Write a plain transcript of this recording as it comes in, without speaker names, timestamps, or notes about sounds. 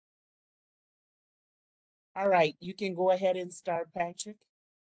All right, you can go ahead and start, Patrick.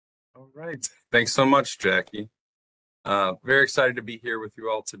 All right. Thanks so much, Jackie. Very excited to be here with you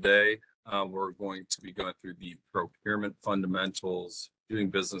all today. We're going to be going through the procurement fundamentals, doing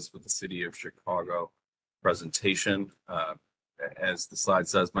business with the city of Chicago presentation. As the slide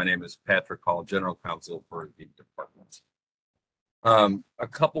says, my name is Patrick Hall, General Counsel for the department. A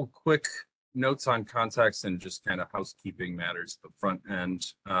couple quick notes on context and just kind of housekeeping matters at the front end.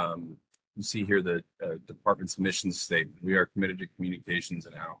 You see here the department's mission statement. We are committed to communications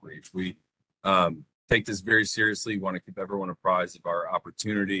and outreach. We take this very seriously. We want to keep everyone apprised of our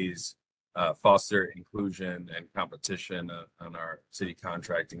opportunities, foster inclusion and competition on our city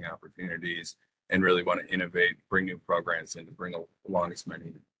contracting opportunities, and really want to innovate, bring new programs in to bring along as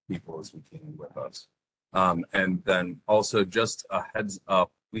many people as we can with us. And then also just a heads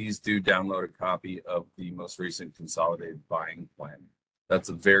up, please do download a copy of the most recent consolidated buying plan. That's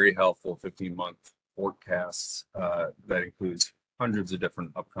a very helpful 15-month forecast that includes hundreds of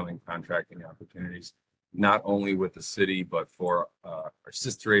different upcoming contracting opportunities, not only with the city, but for our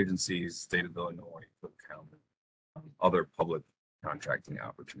sister agencies, state of Illinois, Cook County, other public contracting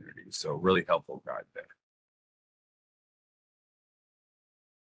opportunities. So really helpful guide there.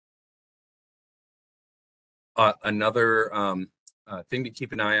 Another thing to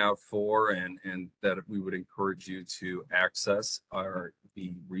keep an eye out for and that we would encourage you to access are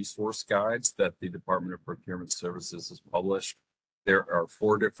the resource guides that the Department of Procurement Services has published. There are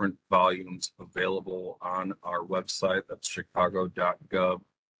 4 different volumes available on our website. That's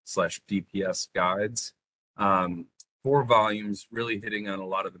chicago.gov/DPS guides. 4 volumes really hitting on a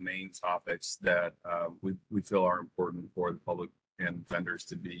lot of the main topics that we feel are important for the public and vendors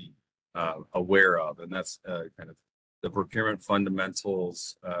to be aware of. And that's kind of the procurement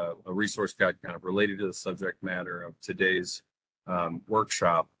fundamentals, a resource guide kind of related to the subject matter of today's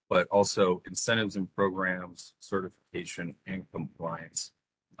workshop, but also incentives and programs, certification, and compliance.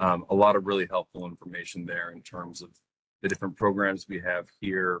 A lot of really helpful information there in terms of the different programs we have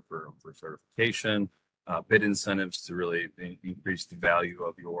here for certification, bid incentives to really increase the value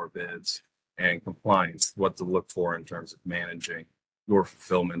of your bids, and compliance, what to look for in terms of managing your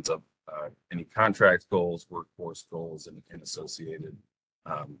fulfillment of any contract goals, workforce goals, and associated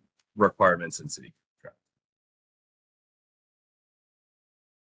requirements in city contract.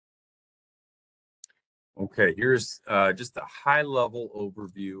 Okay, here's just a high-level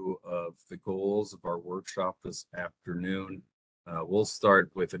overview of the goals of our workshop this afternoon. We'll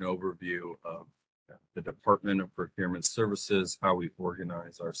start with an overview of the Department of Procurement Services, how we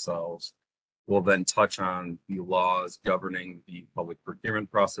organize ourselves. We'll then touch on the laws governing the public procurement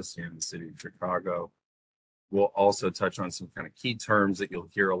process here in the city of Chicago. We'll also touch on some kind of key terms that you'll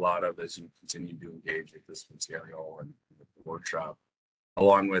hear a lot of as you continue to engage with this material and with the workshop,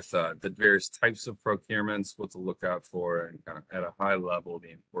 along with the various types of procurements, what to look out for, and kind of at a high level,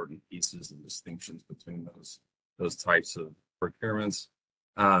 the important pieces and distinctions between those types of procurements.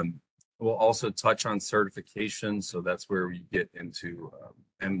 We'll also touch on certification. So that's where we get into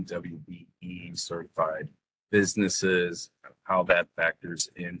MWBE certified businesses, how that factors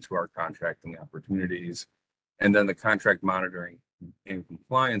into our contracting opportunities. And then the contract monitoring and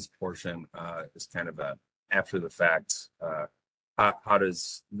compliance portion is kind of a after the fact, how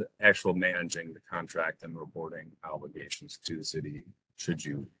does the actual managing the contract and reporting obligations to the city should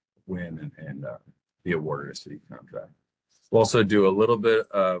you win and be awarded a city contract. We'll also do a little bit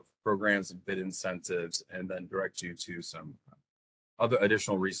of programs and bid incentives, and then direct you to some other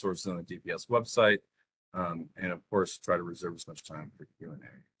additional resources on the DPS website. And of course, try to reserve as much time for Q&A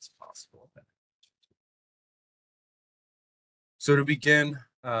as possible. So to begin,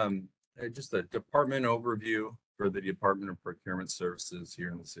 just a department overview for the Department of Procurement Services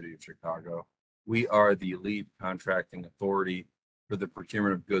here in the city of Chicago. We are the lead contracting authority for the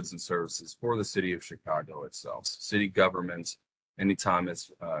procurement of goods and services for the city of Chicago itself. So city government, anytime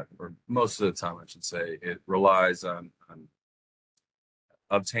it's, or most of the time I should say, it relies on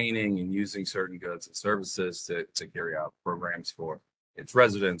obtaining and using certain goods and services to carry out programs for its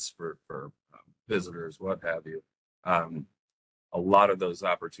residents, for visitors, what have you. A lot of those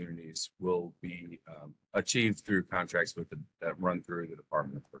opportunities will be achieved through contracts that run through the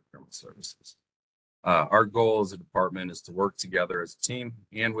Department of Procurement Services. Our goal as a department is to work together as a team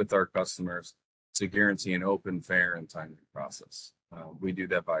and with our customers to guarantee an open, fair, and timely process. We do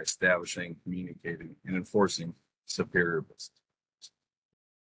that by establishing, communicating, and enforcing superior business.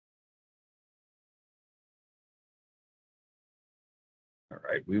 All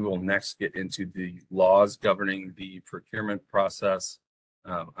right, we will next get into the laws governing the procurement process.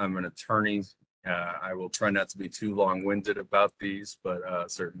 I'm an attorney. I will try not to be too long-winded about these, but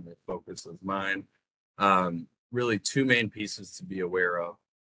certainly the focus is mine. Really two main pieces to be aware of.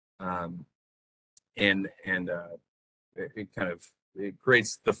 It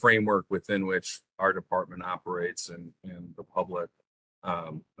creates the framework within which our department operates and the public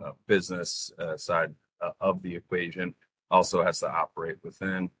business side of the equation also has to operate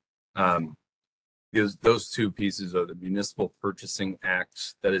within. Those two pieces are the Municipal Purchasing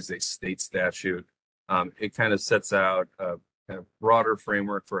Act, that is a state statute. It kind of sets out a kind of broader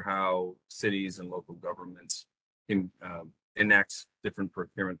framework for how cities and local governments can enact different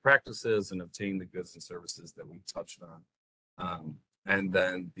procurement practices and obtain the goods and services that we touched on. And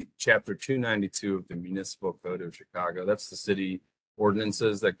then the Chapter 292 of the Municipal Code of Chicago, that's the city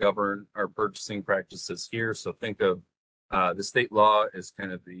ordinances that govern our purchasing practices here. So think of the state law as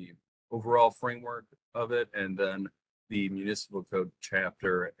kind of the overall framework of it, and then the municipal code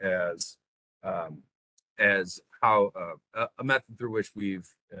chapter as how a method through which we've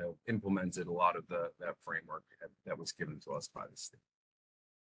implemented a lot of that framework that was given to us by the state.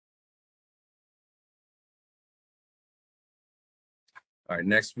 All right,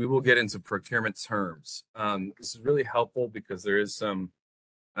 next we will get into procurement terms. This is really helpful because there is some,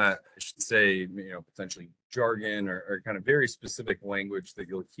 I should say, potentially jargon or kind of very specific language that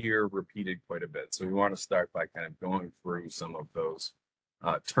you'll hear repeated quite a bit. So we want to start by kind of going through some of those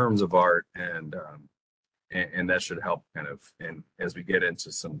terms of art, and that should help kind of, and as we get into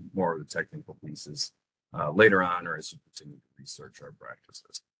some more of the technical pieces later on, or as we continue to research our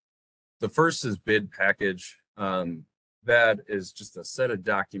practices. The first is bid package. That is just a set of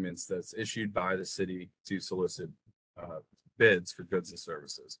documents that's issued by the city to solicit bids for goods and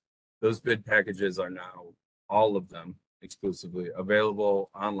services. Those bid packages are now, all of them, exclusively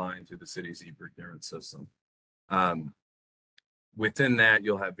available online through the city's e-procurement system. Within that,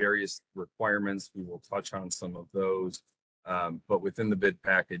 you'll have various requirements. We will touch on some of those, but within the bid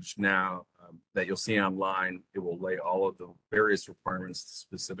package now that you'll see online, it will lay all of the various requirements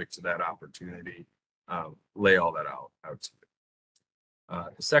specific to that opportunity, lay all that out to you.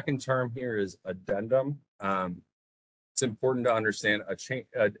 The second term here is addendum. It's important to understand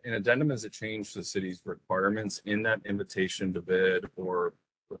an addendum is a change to the city's requirements in that invitation to bid or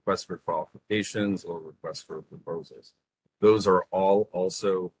request for qualifications or request for proposals. Those are all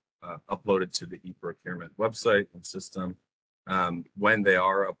also uploaded to the e-procurement website and system. When they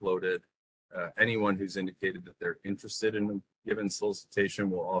are uploaded, anyone who's indicated that they're interested in a given solicitation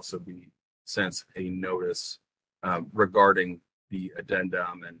will also be sent a notice regarding the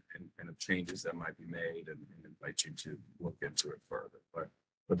addendum and kind of changes that might be made, and invite you to look into it further.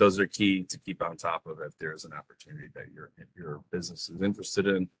 But those are key to keep on top of if there's an opportunity that your business is interested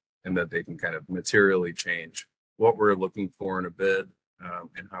in, and that they can kind of materially change what we're looking for in a bid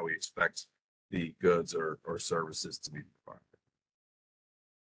and how we expect the goods or services to be provided.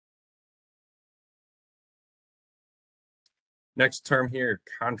 Next term here,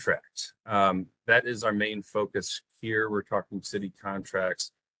 contract. That is our main focus here. We're talking city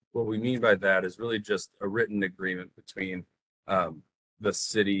contracts. What we mean by that is really just a written agreement between the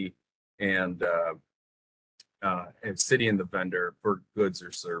city and the vendor for goods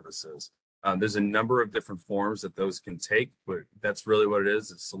or services. There's a number of different forms that those can take, but that's really what it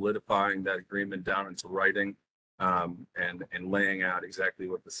is solidifying that agreement down into writing, and laying out exactly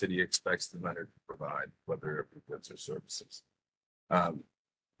what the city expects the vendor to provide, whether it be goods or services.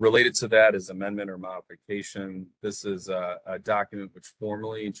 Related to that is amendment or modification. This is a document which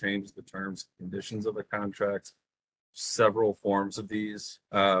formally changes the terms and conditions of a contract. Several forms of these.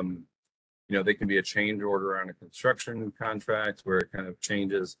 They can be a change order on a construction contract where it kind of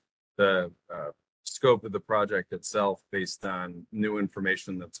changes the scope of the project itself based on new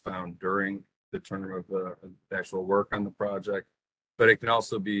information that's found during the term of the actual work on the project. But it can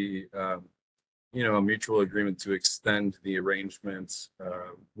also be a mutual agreement to extend the arrangements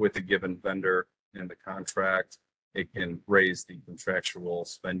with a given vendor in the contract. It can raise the contractual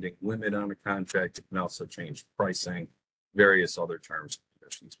spending limit on a contract. It can also change pricing, various other terms and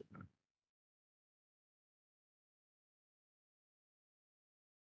conditions within it.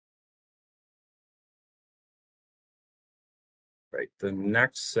 Right, the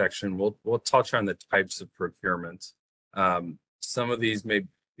next section, we'll touch on the types of procurement. Some of these may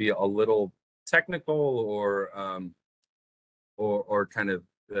be a little technical or kind of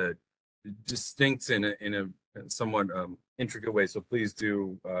distinct in a somewhat intricate way. So please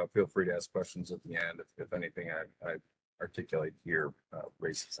do feel free to ask questions at the end if anything I articulate here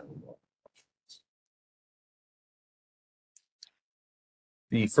raises any more questions.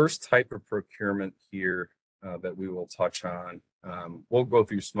 The first type of procurement here that we will touch on, we'll go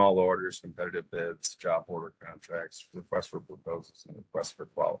through small orders, competitive bids, job order contracts, requests for proposals, and requests for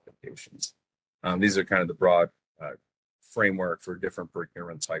qualifications. These are kind of the broad framework for different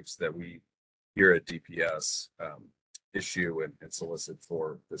procurement types that we here at DPS issue and solicit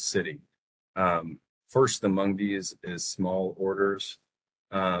for the city. First among these is small orders.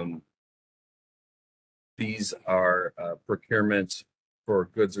 These are procurement for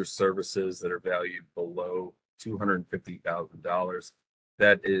goods or services that are valued below $250,000.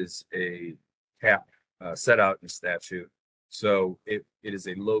 That is a cap set out in statute. So it is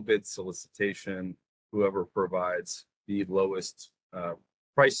a low bid solicitation. Whoever provides the lowest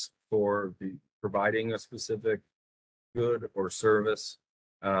price for the providing a specific good or service,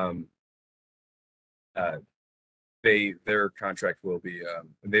 their contract will be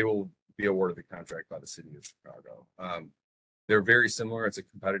they will be awarded the contract by the city of Chicago. They're very similar. It's a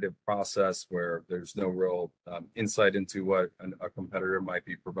competitive process where there's no real insight into what a competitor might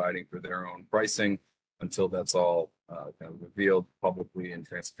be providing for their own pricing until that's all kind of revealed publicly and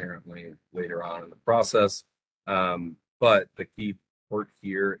transparently later on in the process. But the key part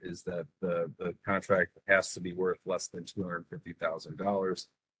here is that the contract has to be worth less than $250,000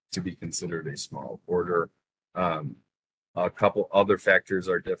 to be considered a small order. A couple other factors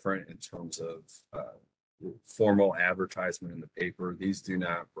are different in terms of formal advertisement in the paper. These do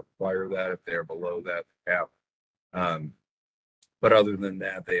not require that if they're below that cap. But other than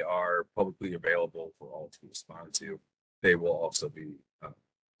that, they are publicly available for all to respond to. They will also be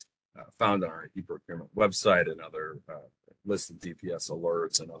found on our e-procurement website and other listed DPS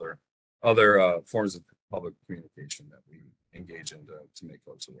alerts and other forms of public communication that we engage in to make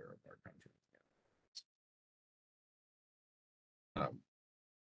folks aware of our contract.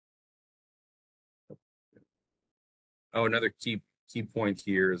 Another key point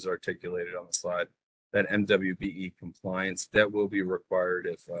here is articulated on the slide, that MWBE compliance that will be required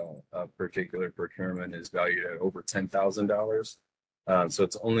if a particular procurement is valued at over $10,000. So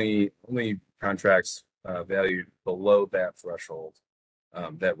it's only contracts valued below that threshold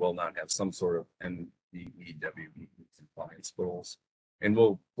that will not have some sort of MWBE compliance goals. And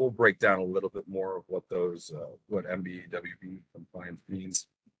we'll break down a little bit more of what those what MWBE compliance means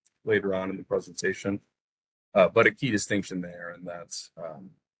later on in the presentation. But a key distinction there, and that's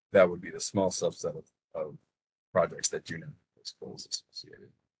that would be the small subset of projects that do not have those goals associated.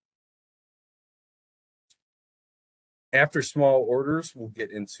 After small orders, we'll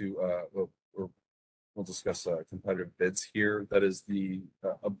get into we'll discuss competitive bids here. That is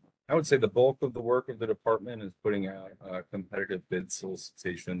I would say the bulk of the work of the department is putting out competitive bid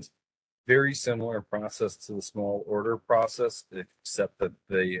solicitations. Very similar process to the small order process, except that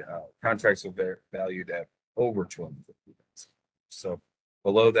the contracts are valued at over $250,000. So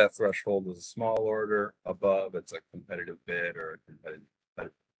below that threshold is a small order. Above, it's a competitive bid or a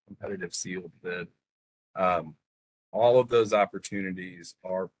competitive sealed bid. All of those opportunities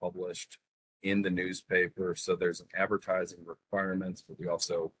are published in the newspaper. So there's an advertising requirements, but we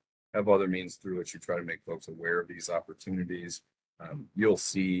also have other means through which you try to make folks aware of these opportunities. You'll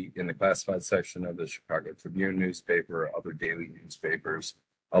see in the classified section of the Chicago Tribune newspaper, or other daily newspapers,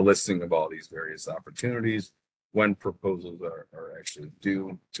 a listing of all these various opportunities, when proposals are actually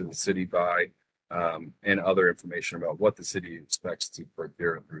due to the city by, and other information about what the city expects to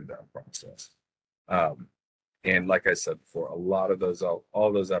procure through that process. And like I said before, a lot of those,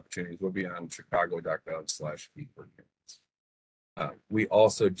 all those opportunities will be on chicago.gov/e-procurement. We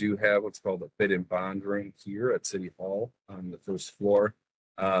also do have what's called a bid and bond room here at City Hall on the first floor.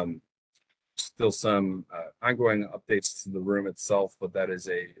 Still some ongoing updates to the room itself, but that is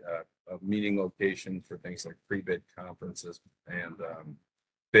a meeting location for things like pre-bid conferences and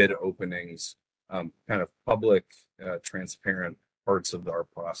bid openings, kind of public, transparent parts of our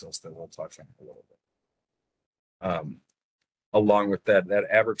process that we'll touch on a little bit. Along with that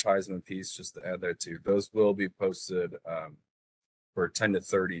advertisement piece, just to add there too, those will be posted for 10 to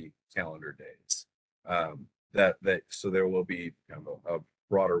 30 calendar days. So there will be kind of a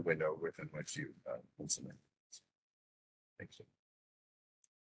broader window within which you can submit. Thank you.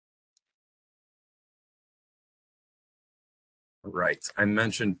 Right. I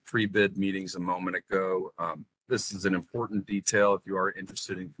mentioned pre-bid meetings a moment ago. This is an important detail if you are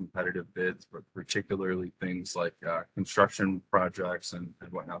interested in competitive bids, but particularly things like construction projects and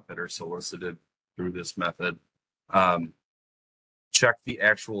whatnot that are solicited through this method. Check the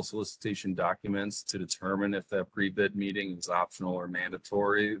actual solicitation documents to determine if that pre-bid meeting is optional or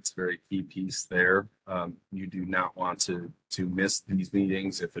mandatory. It's a very key piece there. You do not want to miss these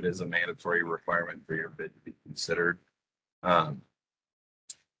meetings if it is a mandatory requirement for your bid to be considered. And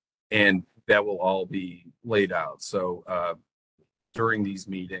that will all be laid out. So during these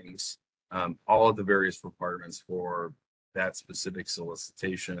meetings, all of the various requirements for that specific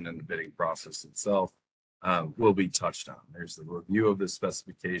solicitation and the bidding process itself will be touched on. There's the review of the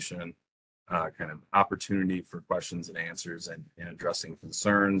specification, kind of opportunity for questions and answers and addressing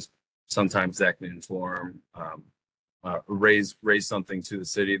concerns. Sometimes that can inform, raise something to the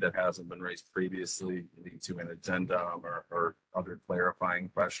city that hasn't been raised previously, leading to an addendum or other clarifying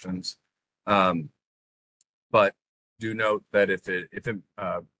questions. But do note that if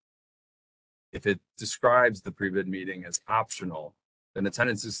it describes the pre-bid meeting as optional, then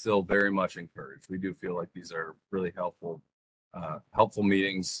attendance is still very much encouraged. We do feel like these are really helpful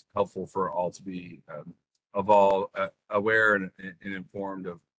meetings, helpful for all to be aware and informed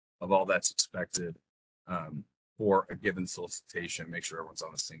of all that's expected for a given solicitation. Make sure everyone's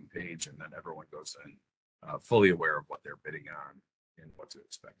on the same page, and then everyone goes in fully aware of what they're bidding on and what to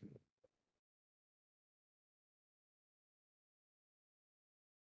expect.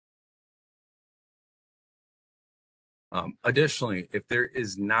 Additionally, if there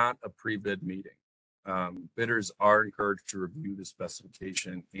is not a pre-bid meeting, bidders are encouraged to review the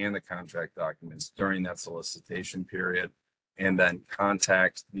specification and the contract documents during that solicitation period, and then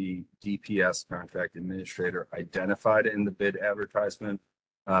contact the DPS contract administrator identified in the bid advertisement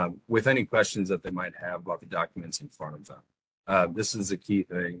with any questions that they might have about the documents in front of them. This is a key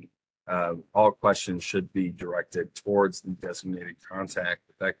thing. All questions should be directed towards the designated contact.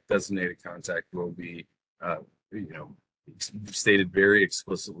 That designated contact will be stated very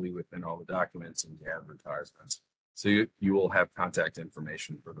explicitly within all the documents and the advertisements. So you will have contact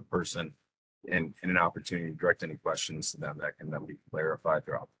information for the person and an opportunity to direct any questions to them that can then be clarified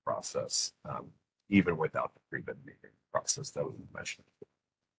throughout the process, even without the pre-bid meeting process that we mentioned.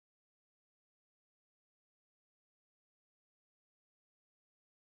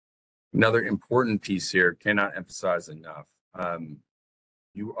 Another important piece here, cannot emphasize enough,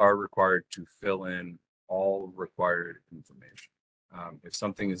 you are required to fill in all required information. If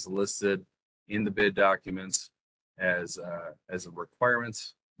something is listed in the bid documents as a requirement,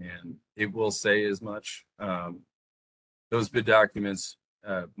 and it will say as much, those bid documents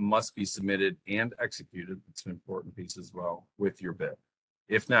must be submitted and executed. It's an important piece as well with your bid.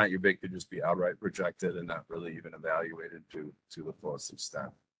 If not, your bid could just be outright rejected and not really even evaluated to the fullest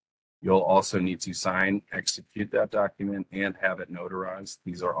extent. You'll also need to sign, execute that document, and have it notarized.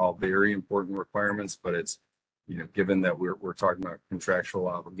 These are all very important requirements, but it's, given that we're talking about contractual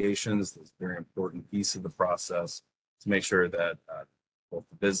obligations, it's a very important piece of the process to make sure that both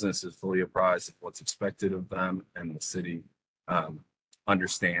the business is fully apprised of what's expected of them, and the city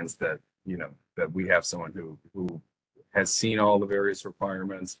understands that, that we have someone who has seen all the various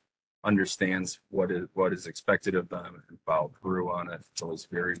requirements, understands what is expected of them, and follow through on it. So it's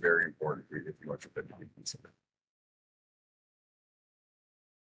very, very important if you want your bid to be considered.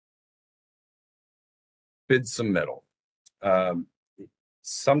 Bid submittal.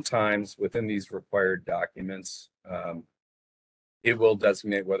 Sometimes within these required documents, it will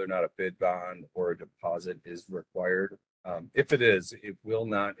designate whether or not a bid bond or a deposit is required. If it is, it will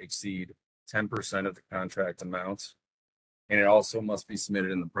not exceed 10% of the contract amount. And it also must be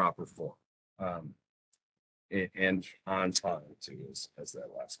submitted in the proper form and on time too, as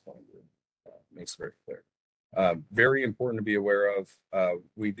that last point makes very clear. Very important to be aware of.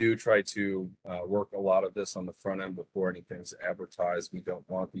 We do try to work a lot of this on the front end before anything's advertised. We don't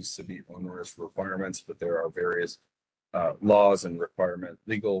want these to be onerous requirements, but there are various laws and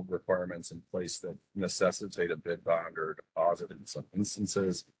legal requirements in place that necessitate a bid bond or a deposit in some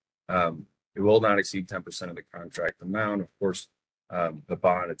instances. It will not exceed 10% of the contract amount. Of course, the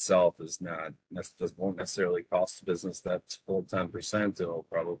bond itself won't necessarily cost the business that full 10%. It'll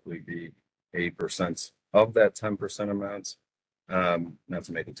probably be 8% of that 10% amount. Not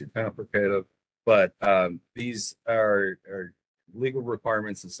to make it too complicated, but these are legal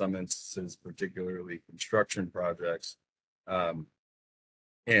requirements in some instances, particularly construction projects.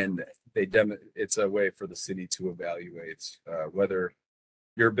 And it's a way for the city to evaluate whether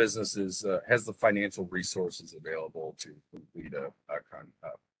your business has the financial resources available to complete a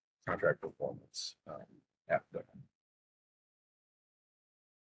contract performance after.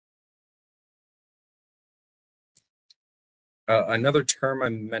 Another term I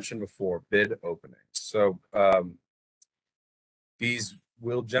mentioned before, bid openings. So these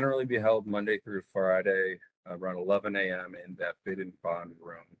will generally be held Monday through Friday around 11 a.m. in that bid and bond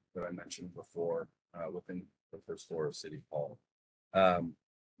room that I mentioned before within the first floor of City Hall.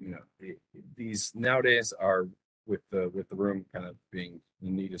 These nowadays are with the room kind of being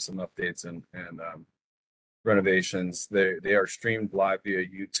in need of some updates and renovations. They are streamed live via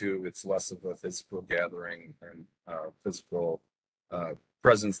YouTube. It's less of a physical gathering and physical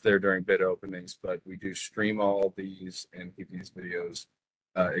presence there during bid openings, but we do stream all these and keep these videos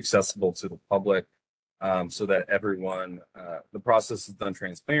accessible to the public, so that everyone, the process is done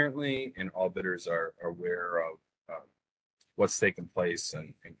transparently and all bidders are aware of what's taken place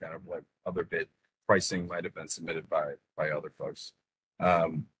and kind of what other bid pricing might have been submitted by other folks.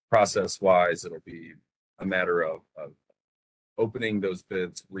 Process wise, it'll be a matter of opening those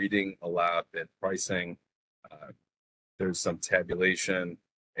bids, reading aloud bid pricing. There's some tabulation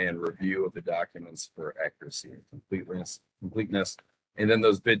and review of the documents for accuracy and completeness. And then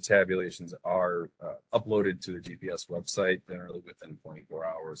those bid tabulations are uploaded to the GPS website generally within 24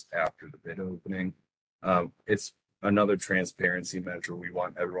 hours after the bid opening. It's another transparency measure. We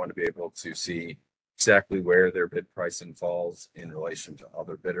want everyone to be able to see exactly where their bid pricing falls in relation to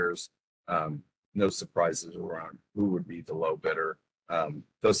other bidders. No surprises around who would be the low bidder.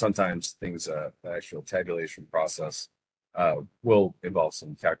 Though sometimes things, the actual tabulation process will involve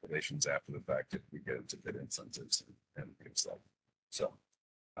some calculations after the fact if we get into bid incentives and things like that. So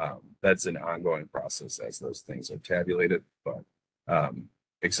that's an ongoing process as those things are tabulated, but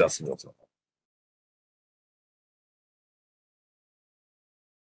accessible to all.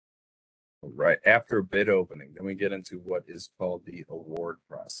 Right after bid opening, then we get into what is called the award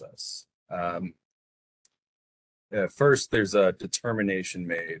process. First, there's a determination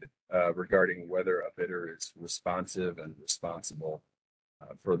made regarding whether a bidder is responsive and responsible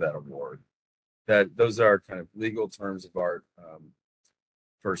for that award. Those are kind of legal terms of art,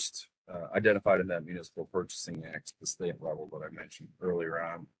 first identified in that Municipal Purchasing Act, the state level that I mentioned earlier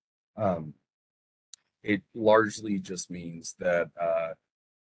on. It largely just means that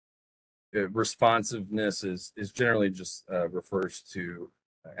responsiveness is generally just refers to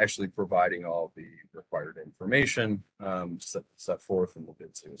actually providing all the required information set forth in the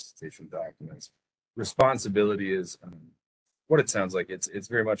bid solicitation documents. Responsibility is what it sounds like. It's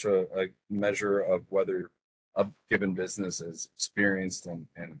very much a measure of whether a given business is experienced and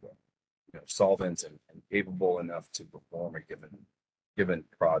solvent and capable enough to perform a given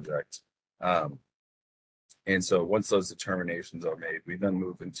project. And so once those determinations are made, we then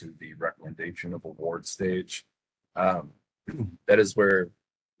move into the recommendation of award stage. That is where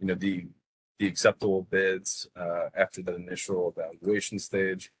the acceptable bids after the initial evaluation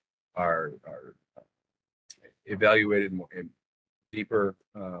stage are evaluated more deeper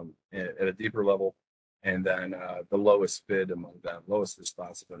at a deeper level, and then the lowest bid among them, lowest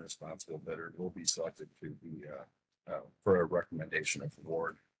responsive and responsible bidder, will be selected to be for a recommendation of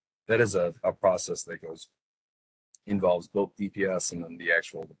award. That is a process that involves both DPS and then the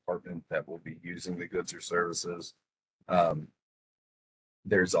actual department that will be using the goods or services.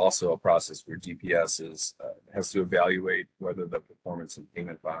 There's also a process where DPS has to evaluate whether the performance and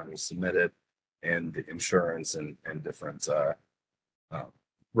payment bond was submitted and the insurance and different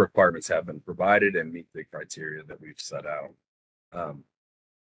requirements have been provided and meet the criteria that we've set out.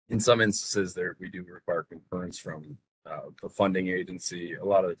 In some instances, we do require concurrence from the funding agency. A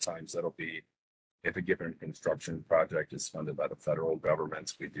lot of the times that'll be if a given construction project is funded by the federal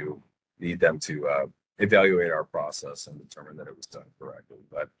government, we do need them to evaluate our process and determine that it was done correctly,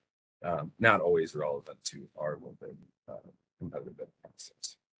 but not always relevant to our local competitive bid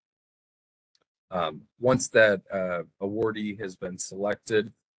process. Once that awardee has been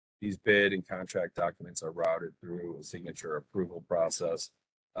selected, these bid and contract documents are routed through a signature approval process.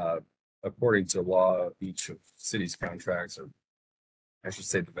 According to law, each of city's contracts, or I should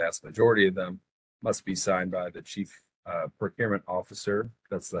say the vast majority of them, must be signed by the chief procurement officer.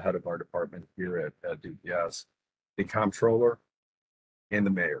 That's the head of our department here at DPS, the comptroller, and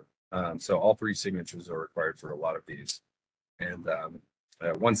the mayor. So all three signatures are required for a lot of these. And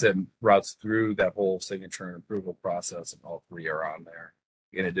once it routes through that whole signature and approval process, and all three are on there,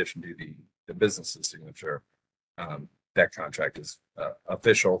 in addition to the business's signature, that contract is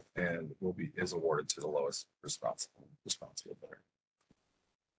official and is awarded to the lowest responsible bidder.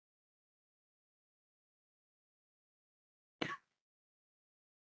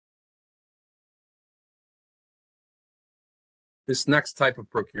 This next type of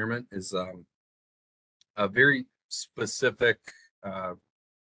procurement is a very specific type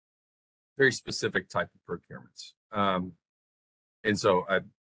of procurement. And so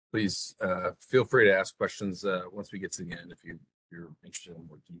please feel free to ask questions once we get to the end if you're interested in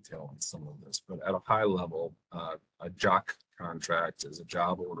more detail on some of this. But at a high level, a JOC contract is a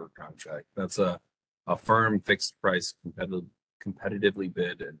job order contract. That's a firm fixed price competitively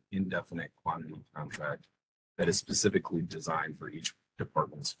bid and indefinite quantity contract that is specifically designed for each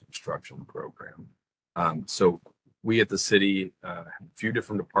department's construction program. So we at the city have a few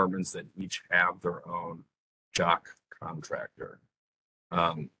different departments that each have their own JOC contractor.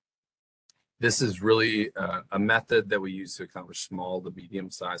 This is really a method that we use to accomplish small to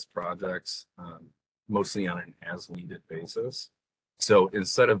medium-sized projects, mostly on an as-needed basis. So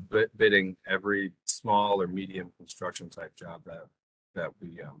instead of bidding every small or medium construction type job that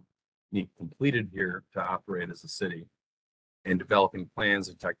we need completed here to operate as a city, and developing plans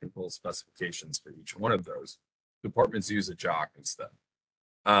and technical specifications for each one of those, departments use a JOC instead.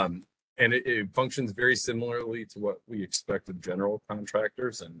 And it functions very similarly to what we expect of general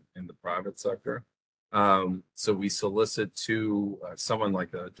contractors and in the private sector. So we solicit to someone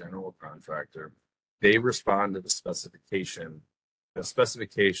like a general contractor. They respond to the specification. The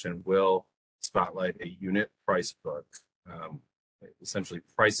specification will spotlight a unit price book, essentially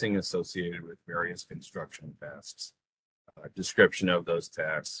pricing associated with various construction tasks, description of those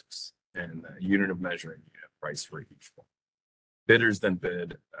tasks, and a unit of measuring unit price for each one. Bidders then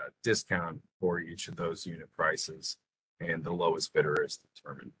bid a discount for each of those unit prices, and the lowest bidder is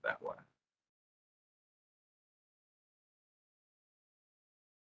determined that way.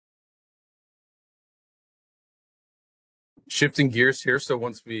 Shifting gears here, so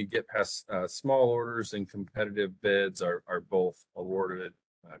once we get past small orders and competitive bids are both awarded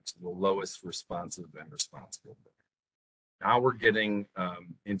to the lowest responsive and responsible bidder. Now we're getting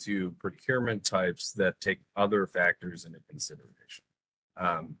into procurement types that take other factors into consideration.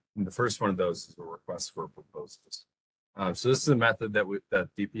 And the first one of those is a request for proposals. So this is a method that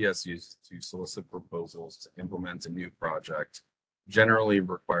DPS uses to solicit proposals to implement a new project, generally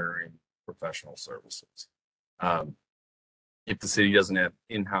requiring professional services. If the city doesn't have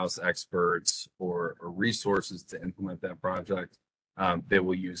in-house experts or resources to implement that project, they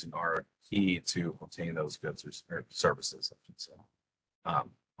will use an RFP to obtain those goods or services, I should say.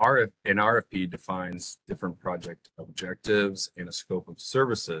 An RFP defines different project objectives and a scope of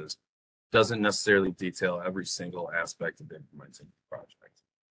services, doesn't necessarily detail every single aspect of implementing the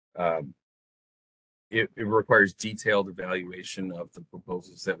project. It requires detailed evaluation of the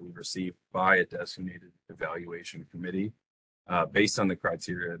proposals that we receive by a designated evaluation committee based on the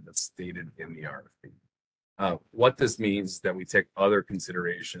criteria that's stated in the RFP. What this means is that we take other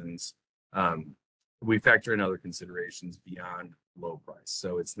considerations, we factor in other considerations beyond low price.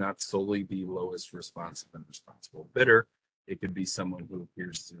 So it's not solely the lowest responsive and responsible bidder. It could be someone who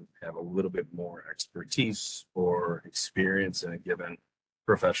appears to have a little bit more expertise or experience in a given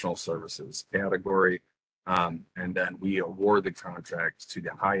professional services category. And then we award the contract to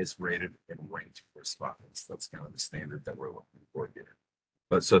the highest rated and ranked respondents. That's kind of the standard that we're looking for here.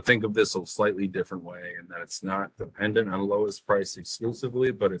 But so think of this a slightly different way, and that it's not dependent on lowest price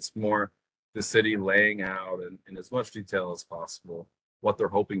exclusively, but it's more the city laying out in as much detail as possible what they're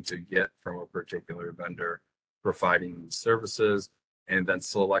hoping to get from a particular vendor providing these services, and then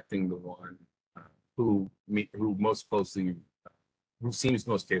selecting the one who seems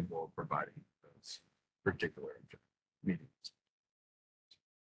most capable of providing those particular meetings.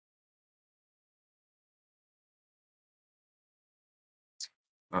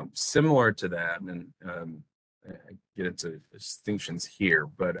 Similar to that, and I get into distinctions here,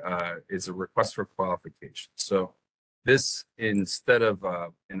 but is a request for qualification. So this, instead of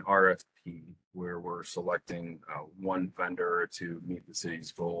an RFP where we're selecting one vendor to meet the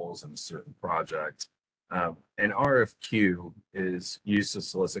city's goals in a certain project, an RFQ is used to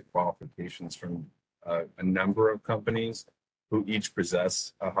solicit qualifications from a number of companies who each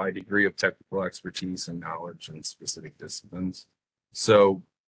possess a high degree of technical expertise and knowledge in specific disciplines. So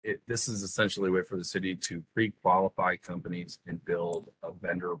this is essentially a way for the city to pre-qualify companies and build a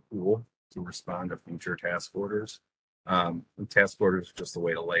vendor pool to respond to future task orders. Task orders are just a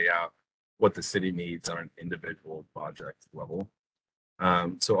way to lay out what the city needs on an individual project level.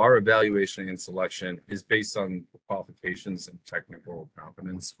 So our evaluation and selection is based on the qualifications and technical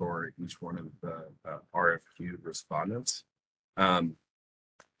competence for each one of the RFQ respondents.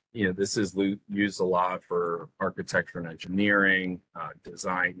 This is used a lot for architecture and engineering,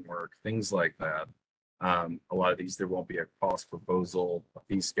 design work, things like that. A lot of these, there won't be a cost proposal, a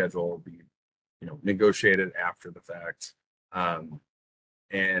fee schedule will be, negotiated after the fact.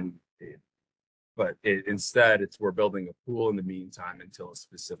 Instead, we're building a pool in the meantime until a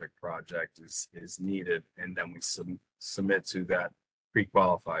specific project is needed, and then we submit to that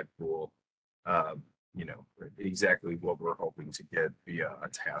pre-qualified pool. Exactly what we're hoping to get via a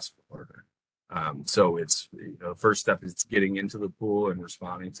task order. So it's the first step is getting into the pool and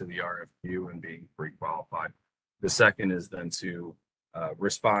responding to the RFQ and being pre-qualified. The second is then to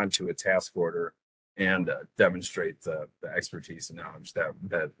respond to a task order and demonstrate the expertise and knowledge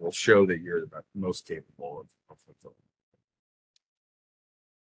that will show that you're the most capable of fulfilling.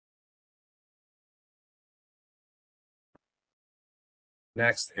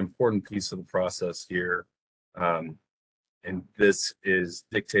 Next important piece of the process here, and this is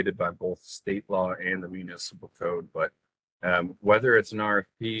dictated by both state law and the municipal code, but whether it's an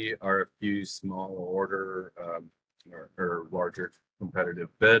RFP, RFQ, small order, or larger competitive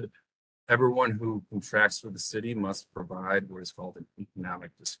bid, everyone who contracts with the city must provide what is called an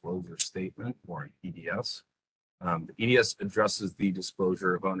economic disclosure statement, or an EDS. The EDS addresses the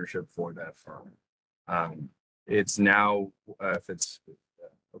disclosure of ownership for that firm. It's now, if it's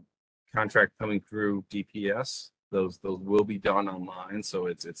a contract coming through DPS, those will be done online, so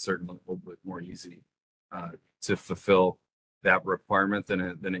it's certainly a little bit more easy to fulfill that requirement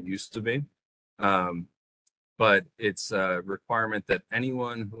than it used to be. But it's a requirement that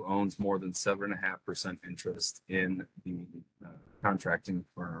anyone who owns more than 7.5% interest in the contracting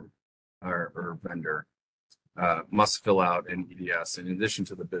firm or vendor must fill out an EDS in addition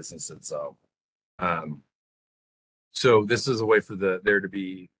to the business itself. So this is a way for there to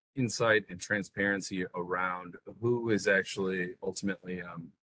be insight and transparency around who is actually ultimately,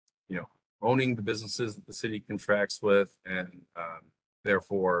 owning the businesses that the city contracts with, and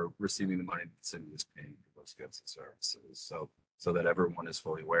therefore receiving the money that the city is paying for those goods and services. So that everyone is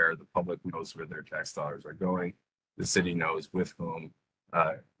fully aware, the public knows where their tax dollars are going, the city knows with whom,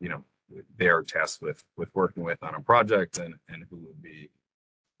 they are tasked with working with on a project, and who would be,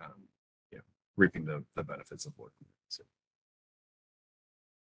 reaping the benefits of working with the city.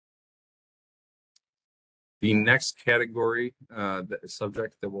 The next category, the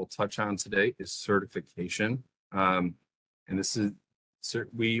subject that we'll touch on today, is certification. And this is,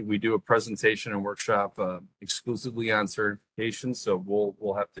 we do a presentation and workshop exclusively on certification. So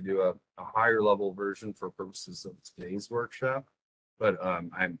we'll have to do a higher level version for purposes of today's workshop. But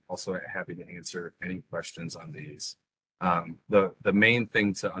I'm also happy to answer any questions on these. The main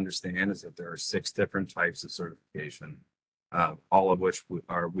thing to understand is that there are 6 different types of certification. All of which we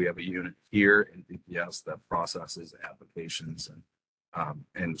have a unit here in DPS that processes applications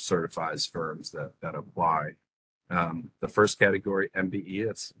and certifies firms that apply. The first category, MBE,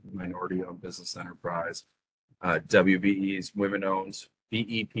 it's minority-owned business enterprise. WBE is women-owned.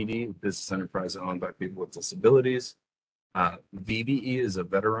 BEPD, business enterprise owned by people with disabilities. VBE is a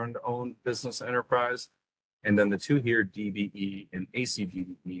veteran-owned business enterprise. And then the 2 here, DBE and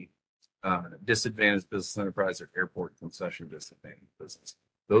ACGBE, disadvantaged business enterprise or airport concession disadvantaged business.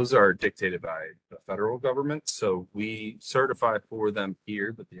 Those are dictated by the federal government. So we certify for them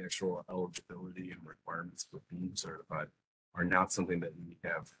here, but the actual eligibility and requirements for being certified are not something that we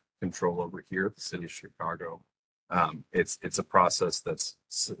have control over here at the city of Chicago. It's a process that's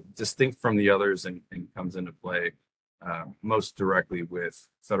distinct from the others and comes into play most directly with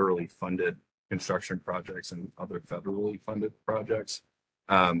federally funded construction projects and other federally funded projects.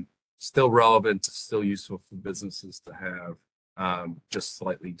 Still relevant, still useful for businesses to have, just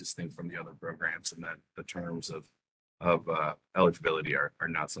slightly distinct from the other programs, and that the terms of eligibility are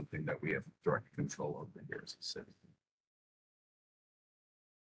not something that we have direct control over here as a city.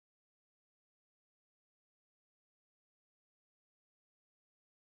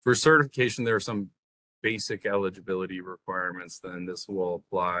 For certification, there are some basic eligibility requirements, then this will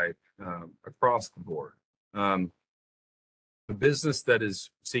apply across the board. The business that is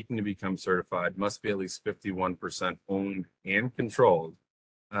seeking to become certified must be at least 51% owned and controlled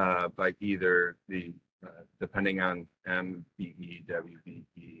by either the, depending on MBE,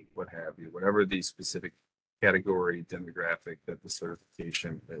 WBE, what have you, whatever the specific category demographic that the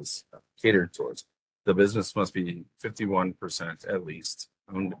certification is catered towards. The business must be 51% at least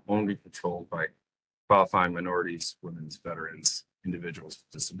owned and controlled by qualifying minorities, women's, veterans, individuals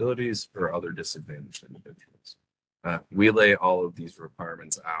with disabilities, or other disadvantaged individuals. We lay all of these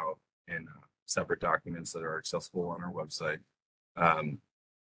requirements out in separate documents that are accessible on our website.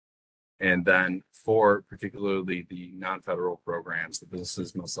 And then for particularly the non-federal programs, the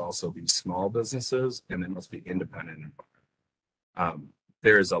businesses must also be small businesses, and they must be independent.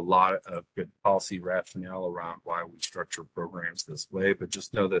 There is a lot of good policy rationale around why we structure programs this way, but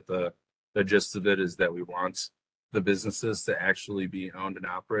just know that the gist of it is that we want the businesses to actually be owned and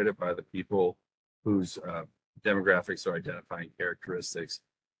operated by the people whose demographics or identifying characteristics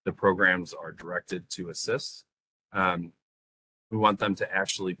the programs are directed to assist. We want them to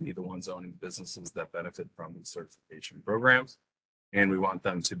actually be the ones owning businesses that benefit from these certification programs. And we want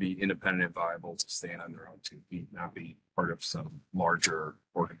them to be independent and viable, to stand on their own 2 feet, not be part of some larger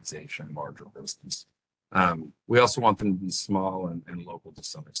organization, larger business. We also want them to be small and local to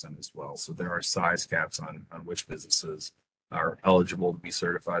some extent as well. So there are size caps on which businesses are eligible to be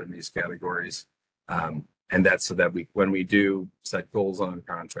certified in these categories. And that's so that when we do set goals on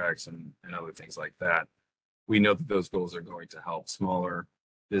contracts and other things like that, we know that those goals are going to help smaller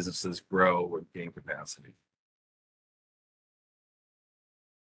businesses grow or gain capacity.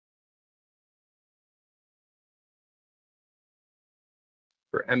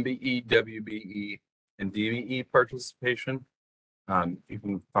 For MBE, WBE, and DBE participation, you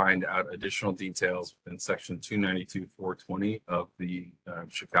can find out additional details in section 292.420 of the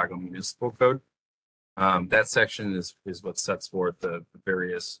Chicago Municipal Code. That section is what sets forth the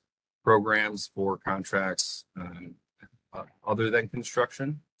various programs for contracts other than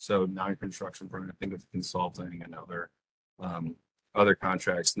construction. So non-construction, we're going to think of consulting and other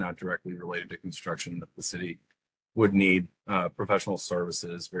contracts not directly related to construction that the city would need, professional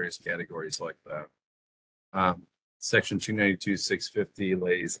services, various categories like that. Section 292.650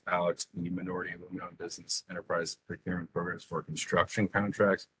 lays out the minority and women-owned business enterprise procurement programs for construction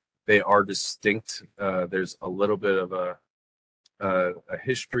contracts. They are distinct. There's a little bit of a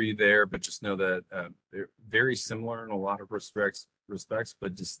history there, but just know that they're very similar in a lot of respects,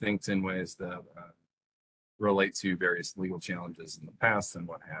 but distinct in ways that relate to various legal challenges in the past and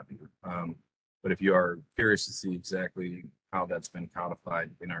what have you. But if you are curious to see exactly how that's been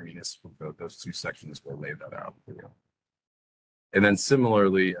codified in our municipal code, those two sections will lay that out for you. And then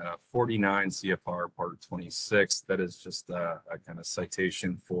similarly, 49 CFR Part 26, that is just a kind of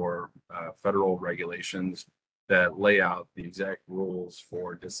citation for federal regulations that lay out the exact rules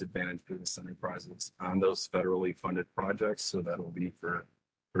for disadvantaged business enterprises on those federally funded projects. So that will be for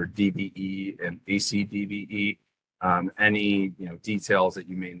DBE and ACDBE. Any details that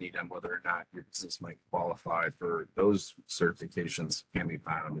you may need on whether or not your business might qualify for those certifications can be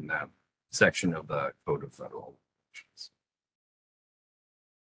found in that section of the Code of Federal Regulations.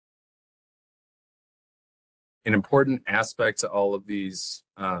 An important aspect to all of these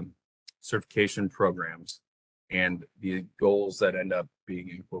certification programs and the goals that end up being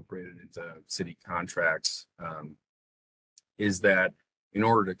incorporated into city contracts is that in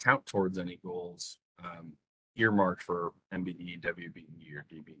order to count towards any goals earmarked for MBE, WBE, or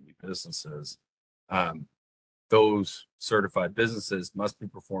DBE businesses, those certified businesses must be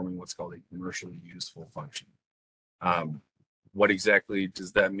performing what's called a commercially useful function. What exactly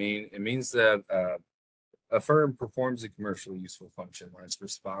does that mean? It means that a firm performs a commercially useful function when it's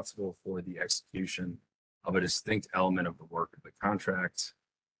responsible for the execution of a distinct element of the work of the contract,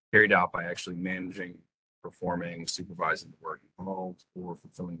 carried out by actually managing, performing, supervising the work involved, or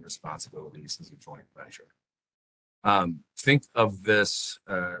fulfilling responsibilities as a joint venture. Think of this,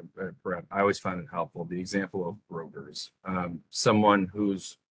 Brett, I always find it helpful, the example of brokers. Someone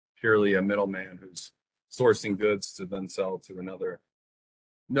who's purely a middleman who's sourcing goods to then sell to another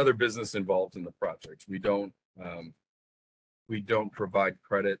business involved in the project. We don't provide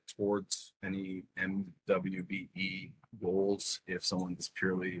credit towards any MWBE goals if someone is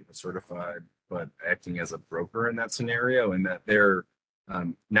purely certified but acting as a broker in that scenario, and that they're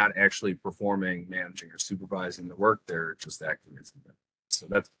not actually performing, managing, or supervising the work. They're just acting as a. So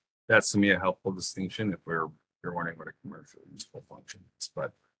that's to me a helpful distinction if you're wondering what a commercially useful function is.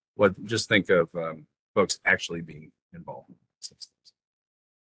 But just think of folks actually being involved in systems.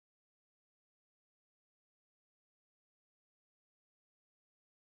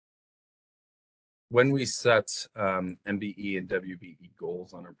 When we set MBE and WBE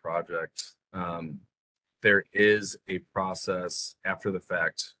goals on a project, there is a process after the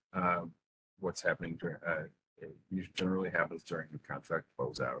fact. What's happening during it generally happens during the contract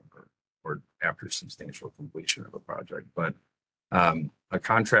closeout or after substantial completion of a project. But a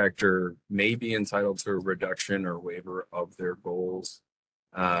contractor may be entitled to a reduction or waiver of their goals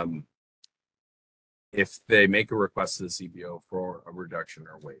if they make a request to the CBO for a reduction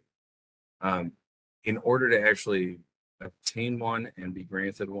or waiver. In order to actually obtain one and be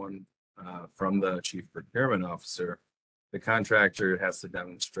granted one from the chief procurement officer, the contractor has to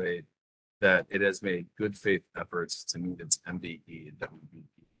demonstrate that it has made good faith efforts to meet its MBE and WBE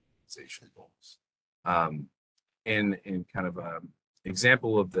organization goals. In kind of an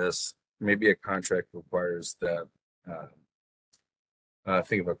example of this, maybe a contract requires that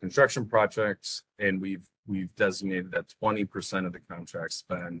think of a construction project, and we've designated that 20% of the contract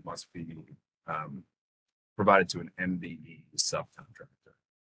spend must be provided to an MBE subcontractor.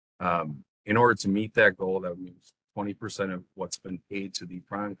 In order to meet that goal, that means 20% of what's been paid to the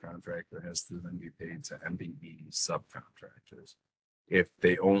prime contractor has to then be paid to MBE subcontractors. If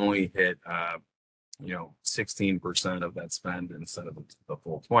they only hit 16% of that spend instead of the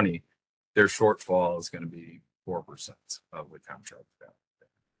full 20, their shortfall is going to be 4% of the contract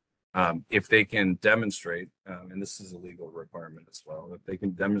value. If they can demonstrate, and this is a legal requirement as well, if they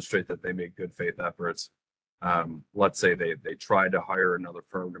can demonstrate that they make good faith efforts let's say they tried to hire another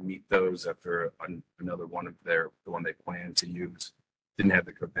firm to meet those after another one of the one they planned to use didn't have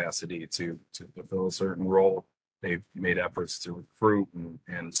the capacity to fulfill a certain role. They've made efforts to recruit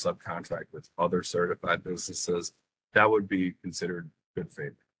and subcontract with other certified businesses. That would be considered good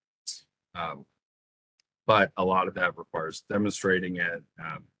faith. But a lot of that requires demonstrating it,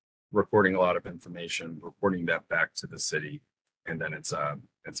 recording a lot of information, reporting that back to the city, and then it's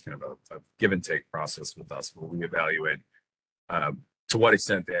kind of a give and take process with us where we evaluate to what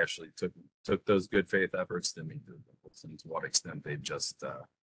extent they actually took those good faith efforts to meet the goals, and to what extent they just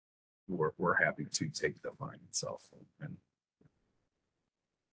were happy to take the fine itself and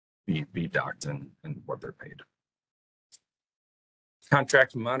be docked in what they're paid.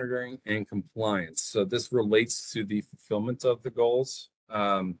 Contract monitoring and compliance. So this relates to the fulfillment of the goals.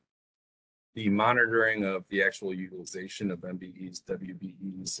 The monitoring of the actual utilization of MBEs,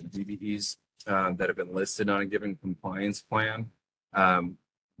 WBEs, and DBEs that have been listed on a given compliance plan.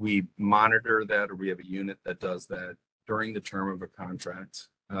 We monitor that, or we have a unit that does that during the term of a contract.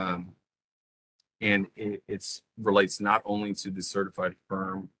 And it relates not only to the certified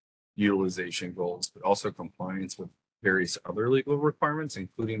firm utilization goals, but also compliance with various other legal requirements,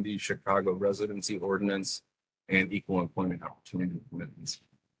 including the Chicago Residency Ordinance and Equal Employment Opportunity Commitments.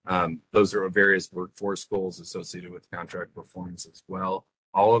 Those are various workforce goals associated with contract performance as well.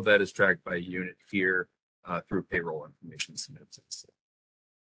 All of that is tracked by a unit here through payroll information submitted to the city.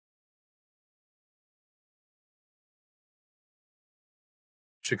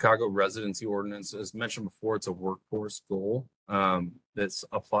 Chicago Residency Ordinance, as mentioned before, it's a workforce goal that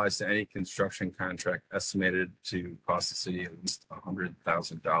applies to any construction contract estimated to cost the city at least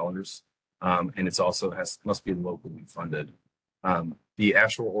 $100,000, and it's also must be locally funded. The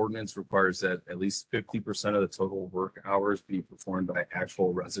actual ordinance requires that at least 50% of the total work hours be performed by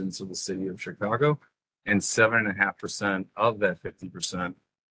actual residents of the city of Chicago, and 7.5% of that 50%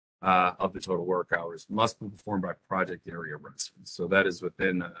 of the total work hours must be performed by project area residents. So that is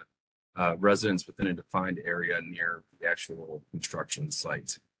within residents within a defined area near the actual construction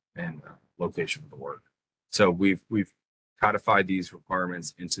site and location of the work. So we've codified these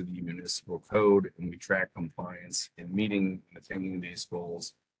requirements into the municipal code, and we track compliance in meeting and attaining these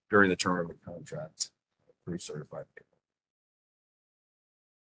goals during the term of a contract through certified payroll.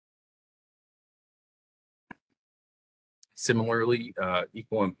 Similarly,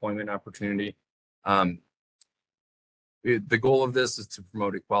 equal employment opportunity. The goal of this is to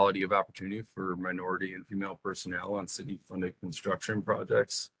promote equality of opportunity for minority and female personnel on city-funded construction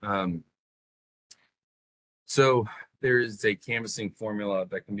projects. So there is a canvassing formula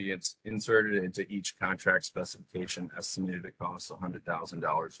that can be inserted into each contract specification, estimated to cost $100,000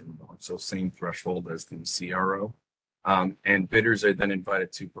 or more. So same threshold as the CRO. And bidders are then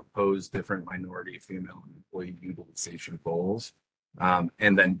invited to propose different minority, female, and employee utilization goals.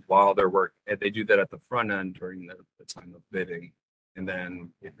 And then while they're they do that at the front end during the time of bidding. And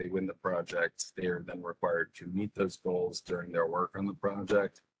then if they win the project, they are then required to meet those goals during their work on the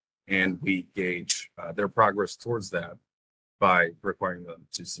project. And we gauge their progress towards that by requiring them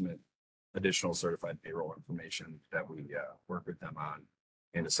to submit additional certified payroll information that we work with them on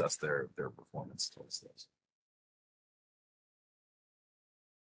and assess their performance towards those.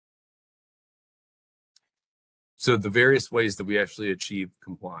 So the various ways that we actually achieve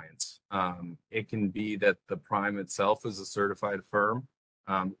compliance. It can be that the prime itself is a certified firm.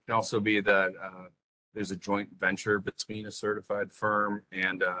 It can also be that there's a joint venture between a certified firm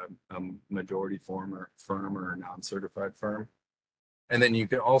and a majority firm or a non-certified firm. And then you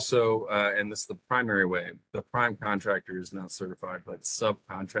can also, and this is the primary way, the prime contractor is not certified, but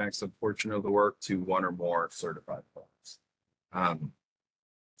subcontracts a portion of the work to one or more certified firms.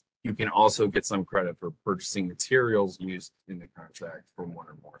 You can also get some credit for purchasing materials used in the contract from one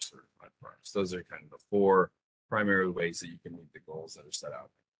or more certified firms. Those are kind of the four primary ways that you can meet the goals that are set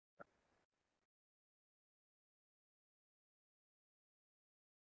out.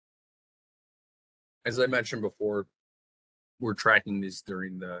 As I mentioned before, we're tracking these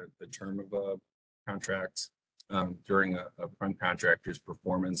during the term of a contract. During a prime contractor's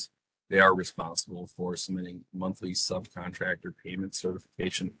performance, they are responsible for submitting monthly subcontractor payment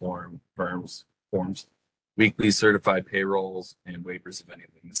certification forms, weekly certified payrolls, and waivers of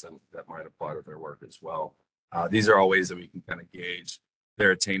anything that might apply to their work as well. These are all ways that we can kind of gauge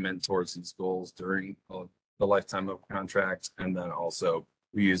their attainment towards these goals during the lifetime of contract, and then also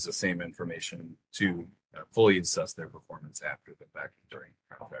we use the same information to fully assess their performance after the fact during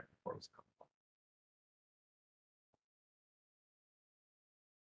contract performance.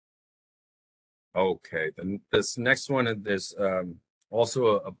 Okay, then this next one is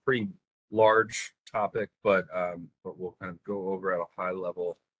also a pretty large topic, but we'll kind of go over at a high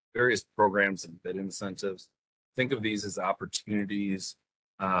level various programs and bid incentives. Think of these as opportunities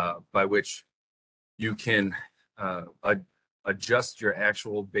by which you can adjust your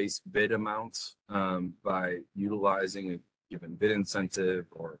actual base bid amounts by utilizing a given bid incentive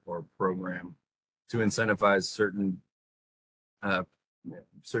or program to incentivize certain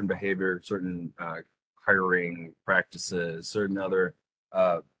behavior, certain hiring practices, certain other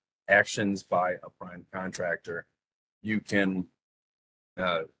actions by a prime contractor. You can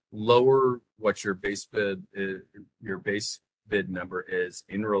lower what your base bid number is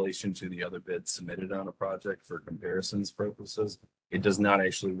in relation to the other bids submitted on a project for comparisons purposes. It does not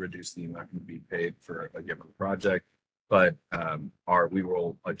actually reduce the amount to be paid for a given project, but we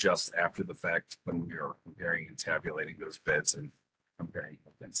will adjust after the fact when we are comparing and tabulating those bids and comparing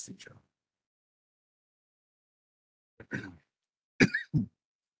against each other.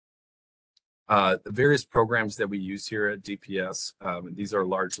 The various programs that we use here at DPS, these are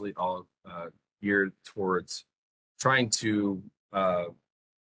largely all geared towards trying to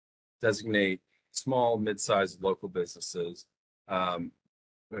designate small, mid-sized local businesses,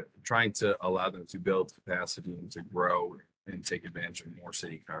 trying to allow them to build capacity and to grow and take advantage of more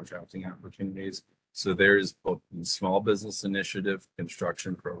city contracting opportunities. So there's both the small business initiative,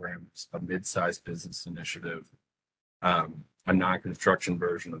 construction programs, a mid-sized business initiative, a non-construction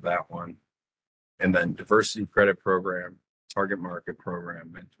version of that one, and then diversity credit program, target market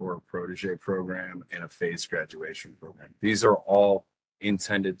program, mentor protege program, and a phased graduation program. These are all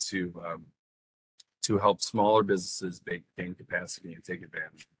intended to help smaller businesses gain capacity and take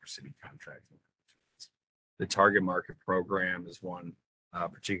advantage of city contracting. The target market program is one,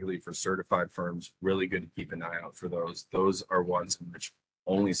 particularly for certified firms. Really good to keep an eye out for those. Those are ones in which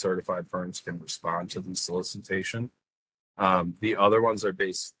only certified firms can respond to the solicitation. The other ones are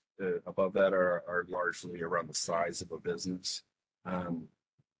based above that are largely around the size of a business.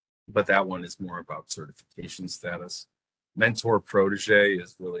 But that one is more about certification status. Mentor protege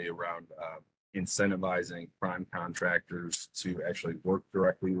is really around incentivizing prime contractors to actually work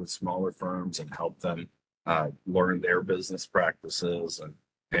directly with smaller firms and help them learn their business practices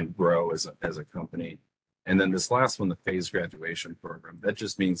and grow as a company. And then this last one, the phased graduation program, that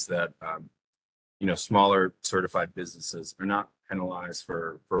just means that smaller certified businesses are not penalized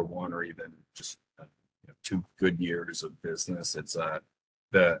for one or even just 2 good years of business. It's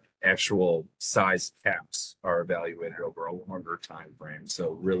the actual size caps are evaluated over a longer time frame.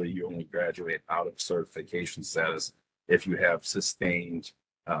 So really, you only graduate out of certification status if you have sustained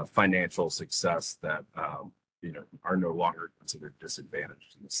financial success that are no longer considered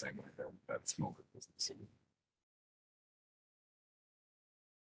disadvantaged in the same way that smaller businesses.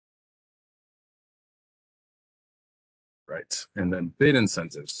 Right, and then bid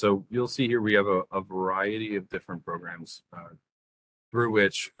incentives. So you'll see here we have a variety of different programs through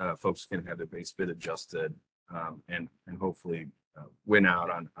which folks can have their base bid adjusted and hopefully win out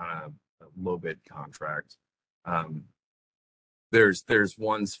on a low bid contract. There's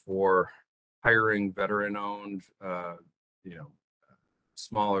ones for hiring veteran-owned,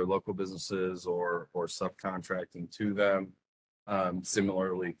 smaller local businesses or subcontracting to them.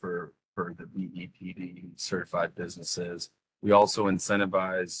 Similarly for the BEPD certified businesses. We also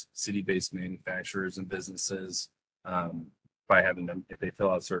incentivize city-based manufacturers and businesses by having them, if they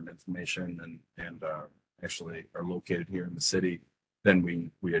fill out certain information and actually are located here in the city, then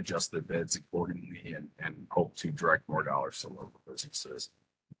we adjust their bids accordingly and hope to direct more dollars to local businesses.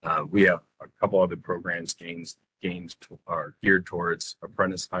 We have a couple other programs are geared towards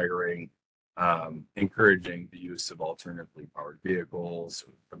apprentice hiring, encouraging the use of alternatively powered vehicles,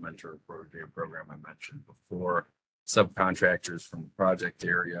 the mentor program I mentioned before, subcontractors from the project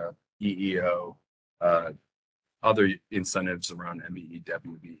area, EEO, other incentives around MEE,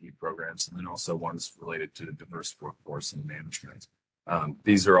 WBE programs, and then also ones related to the diverse workforce and management.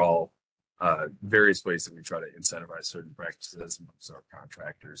 These are all various ways that we try to incentivize certain practices amongst our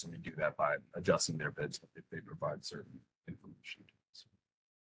contractors, and we do that by adjusting their bids if they provide certain information to us.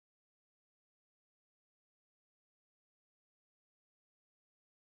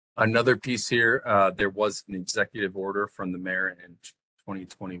 Another piece here, there was an executive order from the mayor in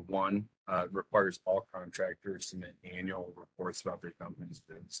 2021, requires all contractors to submit annual reports about their company's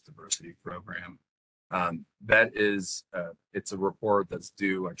business diversity program. That is, it's a report that's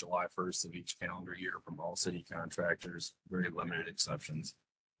due on July 1st of each calendar year from all city contractors, very limited exceptions.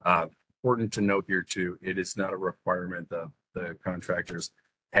 Important to note here too, it is not a requirement that the contractors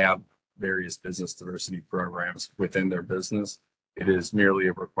have various business diversity programs within their business. It is merely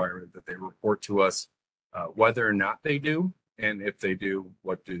a requirement that they report to us whether or not they do, And if they do,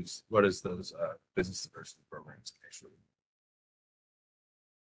 what is those business diversity programs actually?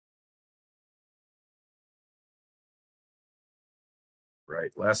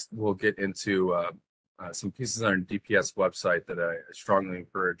 Right. Last, we'll get into some pieces on our DPS website that I strongly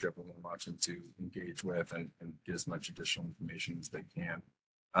encourage everyone watching to engage with and get as much additional information as they can.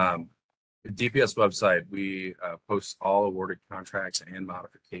 The DPS website, we post all awarded contracts and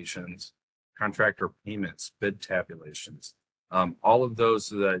modifications, contractor payments, bid tabulations, all of those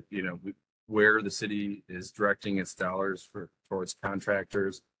so that, you know, where the city is directing its dollars towards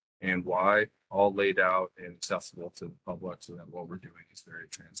contractors and why, all laid out and accessible to the public so that what we're doing is very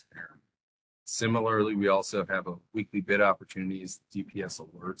transparent. Similarly, we also have a weekly bid opportunities DPS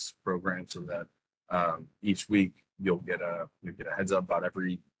alerts program so that each week you'll get a heads up about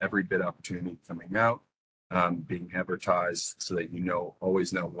every bid opportunity coming out, being advertised so that you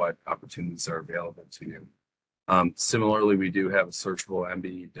always know what opportunities are available to you. Similarly, we do have a searchable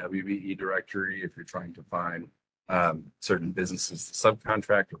MBWBE directory if you're trying to find certain businesses to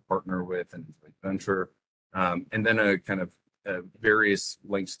subcontract or partner with and joint venture. And then a kind of various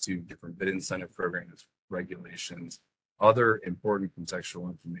links to different bid incentive programs, regulations, other important contextual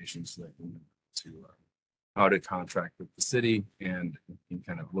information so that you know to how to contract with the city and you can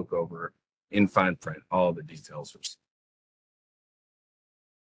kind of look over in fine print all the details.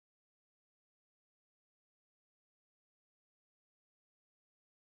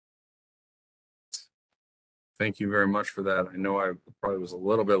 Thank you very much for that. I know I probably was a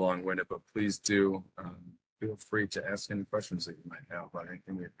little bit long-winded, but please do feel free to ask any questions that you might have about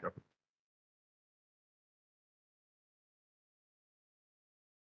anything we've covered.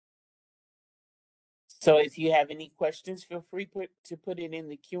 So if you have any questions, feel free to put it in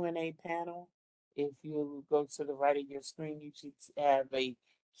the Q&A panel. If you go to the right of your screen, you should have a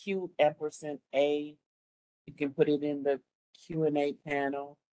Q&A. You can put it in the Q&A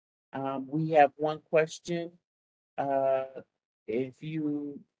panel. We have one question. If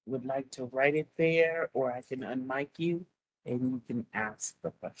you would like to write it there, or I can unmic you and you can ask the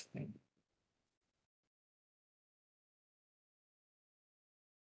question.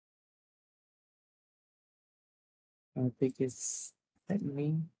 I think it's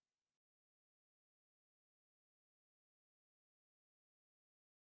me.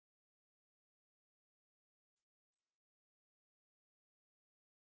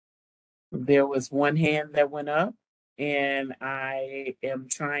 There was one hand that went up, and I am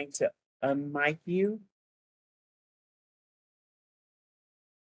trying to unmic you.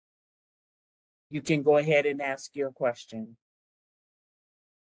 You can go ahead and ask your question.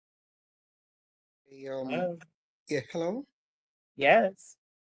 Hey, Oh, yeah, hello. yes.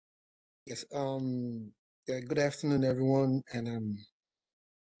 Yes, yeah, good afternoon, everyone, and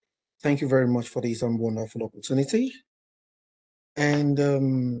thank you very much for this wonderful opportunity. And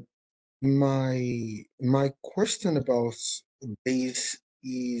my question about this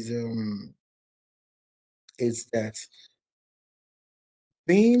is that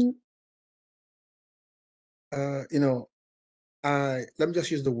being you know let me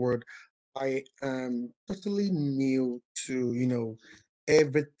just use the word, I am totally new to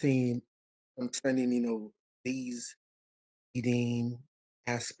everything concerning these bidding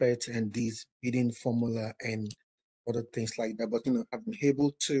aspects and these bidding formula and other things like that. But I've been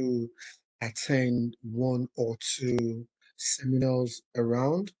able to attend one or two seminars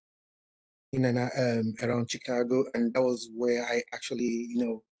around Chicago, and that was where I actually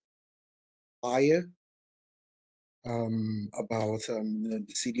hire about the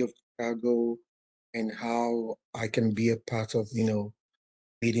city of Chicago and how I can be a part of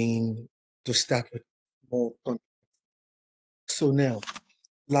bidding to start with more. So now,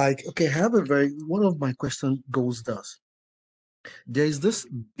 like, okay, I have one of my question goes thus. There is this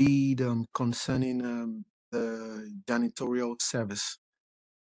bid concerning the janitorial service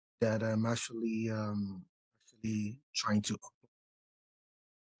that I'm actually trying to,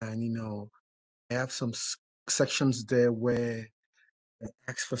 and I have some sections there where I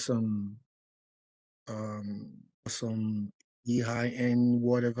ask for some EIN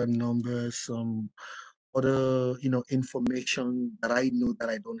whatever numbers, some other information that I know that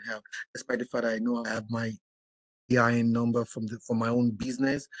I don't have, despite the fact that I know I have my EIN number from my own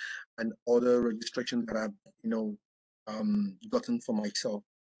business and other registrations that I've gotten for myself.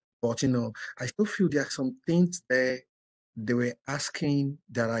 But I still feel there are some things there they were asking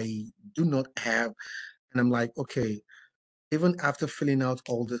that I do not have, and I'm like, okay, even after filling out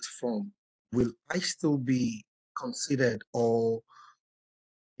all this form, will I still be considered, or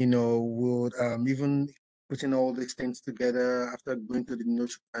would even putting all these things together after going to the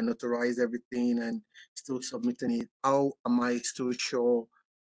notarize everything and still submitting it? How am I still sure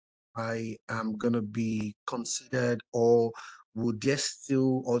I am gonna be considered, or would there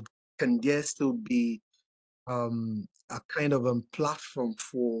still, or can there still be a kind of platform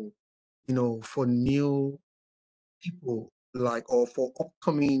for, for new people, like, or for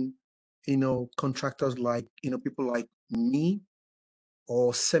upcoming, contractors, like, people like me,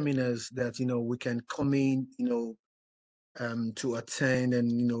 or seminars that, we can come in, to attend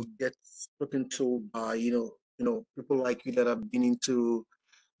and, get spoken to by, people like you that have been into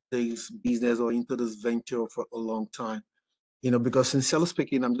this business or into this venture for a long time. Because sincerely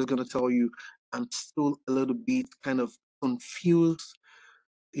speaking, I'm just going to tell you, I'm still a little bit kind of confused,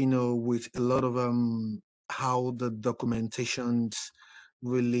 with a lot of how the documentations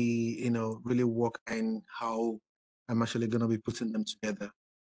really, really work, and how I'm actually going to be putting them together.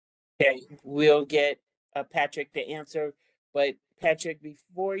 Okay, we'll get Patrick to answer. But Patrick,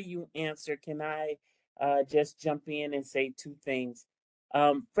 before you answer, can I just jump in and say two things?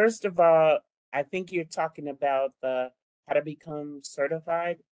 First of all, I think you're talking about the how to become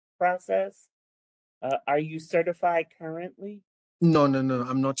certified process. Are you certified currently? No, no, no,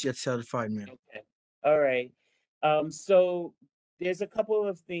 I'm not yet certified, man. Okay. All right. So there's a couple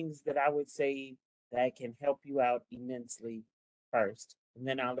of things that I would say that can help you out immensely first, and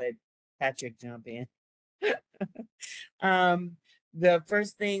then I'll let Patrick jump in. um, the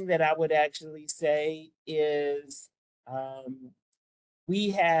first thing that I would actually say is um,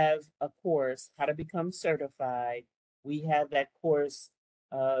 we have a course, How to Become Certified. We have that course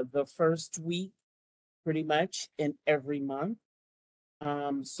the first week, pretty much, in every month.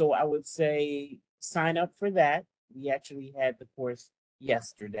 So I would say sign up for that. We actually had the course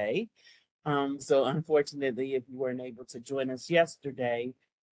yesterday. So unfortunately, if you weren't able to join us yesterday,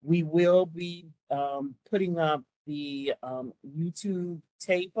 we will be putting up the YouTube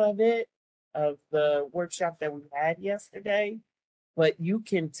tape of it, of the workshop that we had yesterday. But you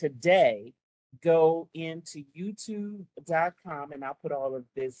can today go into youtube.com, and I'll put all of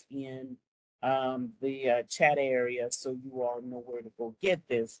this in the chat area so you all know where to go get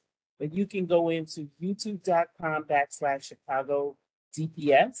this. But you can go into youtube.com/Chicago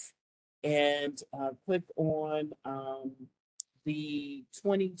DPS and click on the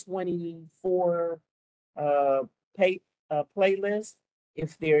 2024 uh, playlist.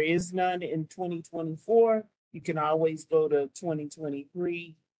 If there is none in 2024, you can always go to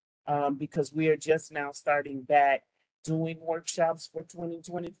 2023 because we are just now starting back doing workshops for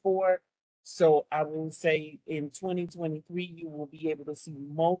 2024. So I will say in 2023, you will be able to see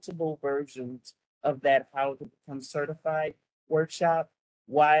multiple versions of that How to Become Certified workshop.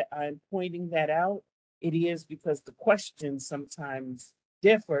 Why I'm pointing that out, it is because the questions sometimes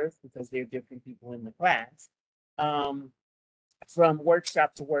differ because there are different people in the class. From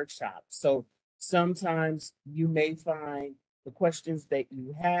workshop to workshop. So sometimes you may find the questions that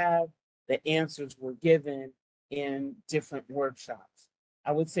you have, the answers were given in different workshops.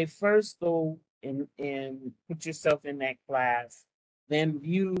 I would say first go and put yourself in that class, then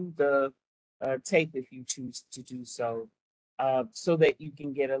view the tape if you choose to do so that you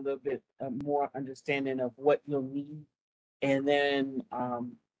can get a little bit more understanding of what you'll need, and then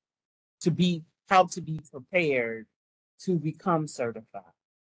to be how to be prepared to become certified.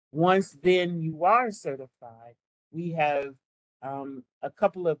 Once then you are certified, we have a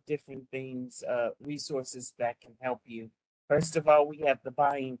couple of different things, resources that can help you. First of all, we have the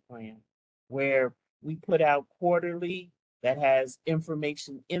buying plan, where we put out quarterly that has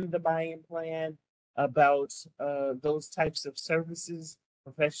information in the buying plan about those types of services,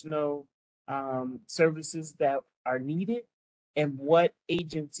 professional services that are needed, and what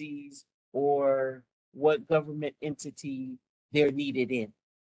agencies or what government entity they're needed in.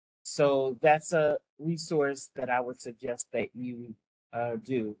 So that's a resource that I would suggest that you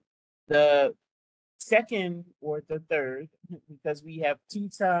do. The second or the third, because we have 2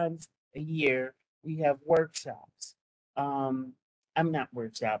 times a year, we have workshops. I'm not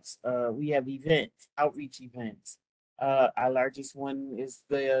workshops. We have events, outreach events. Our largest one is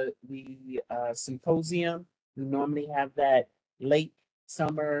the symposium. We normally have that late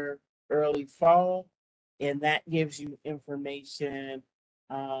summer, early fall, and that gives you information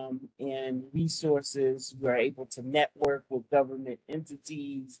and resources. You are able to network with government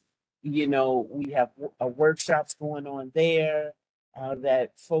entities. We have workshops going on there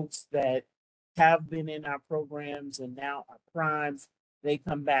that folks that have been in our programs and now are primes, they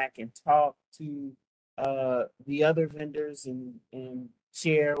come back and talk to the other vendors and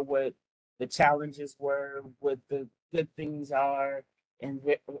share what the challenges were, what the good things are,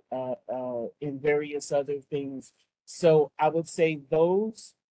 and various other things. So I would say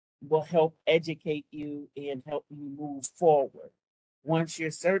those will help educate you and help you move forward. Once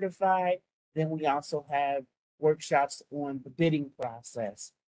you're certified, then we also have workshops on the bidding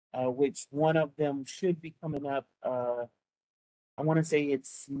process, which one of them should be coming up. I want to say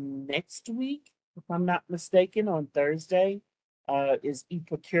it's next week, if I'm not mistaken, on Thursday, is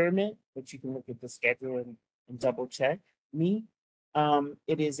e-procurement, but you can look at the schedule and double check me.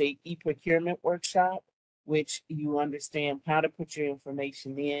 It is a e-procurement workshop, which you understand how to put your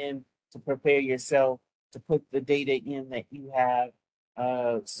information in to prepare yourself to put the data in that you have,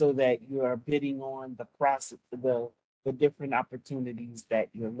 so that you are bidding on the process, the different opportunities that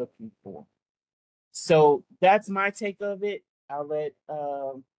you're looking for. So that's my take of it. I'll let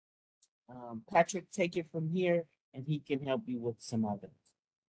Patrick take it from here, and he can help you with some others.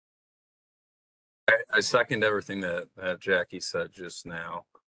 I second everything that Jackie said just now.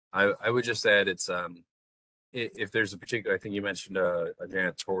 I would just add it's if there's a particular, I think you mentioned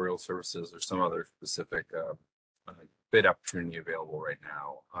janitorial services or some other specific bid opportunity available right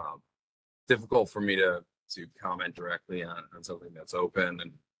now. Difficult for me to comment directly on something that's open,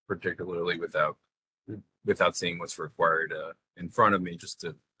 and particularly without seeing what's required in front of me, just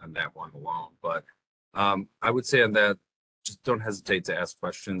on that one alone. But I would say on that, just don't hesitate to ask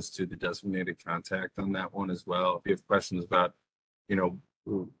questions to the designated contact on that one as well. If you have questions about,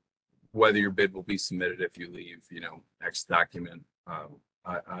 whether your bid will be submitted if you leave, X document out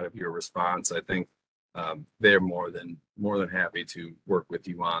of your response, I think they're more than happy to work with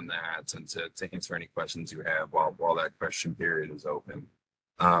you on that and to answer any questions you have while that question period is open.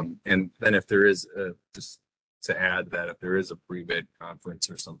 And then if there is just to add that if there is a pre-bid conference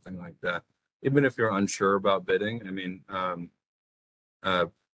or something like that, even if you're unsure about bidding, I mean,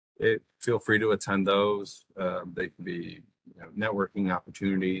 feel free to attend those. They can be networking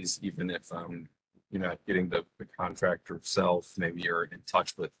opportunities, even if you're not getting the contractor itself. Maybe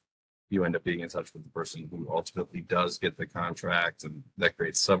you end up being in touch with the person who ultimately does get the contract, and that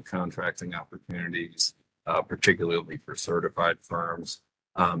creates subcontracting opportunities, particularly for certified firms.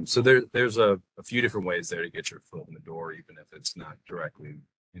 So there's a few different ways there to get your foot in the door, even if it's not directly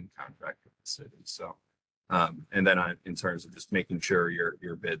in contract with the city. So, and then in terms of just making sure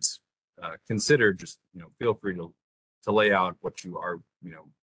your bids considered, just feel free to lay out what you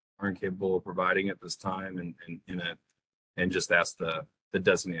aren't capable of providing at this time, and just ask the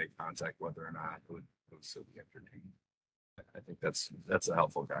designated contact whether or not it would still be entertained. I think that's a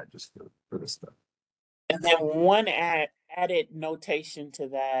helpful guide just for this stuff. And then one added notation to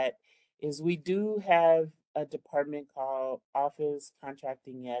that is we do have a department called Office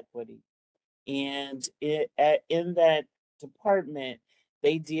Contracting Equity. And in that department,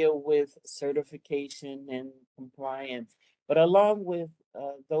 they deal with certification and compliance. But along with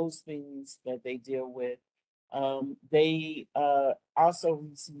those things that they deal with, they also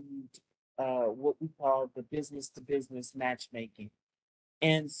received what we call the business to business matchmaking.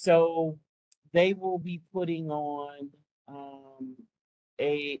 And so they will be putting on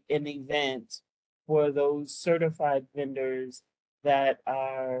an event for those certified vendors that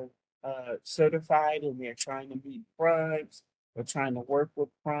are certified and they're trying to meet primes or trying to work with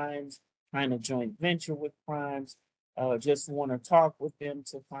primes, trying to joint venture with primes, just want to talk with them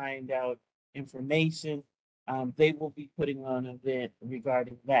to find out information. They will be putting on an event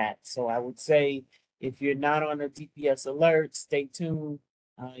regarding that. So I would say if you're not on a DPS alert, stay tuned.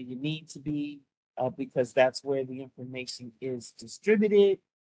 You need to be, because that's where the information is distributed,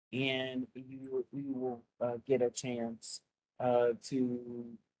 and you will get a chance to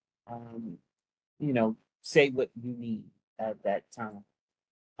say what you need at that time.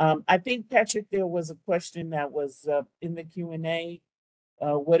 I think, Patrick, there was a question that was in the Q&A.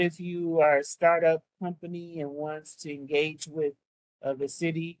 What if you are a startup company and wants to engage with the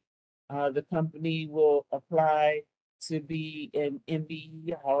city? The company will apply to be an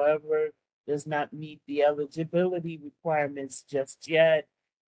MBE, however, does not meet the eligibility requirements just yet.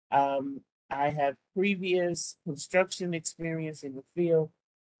 I have previous construction experience in the field,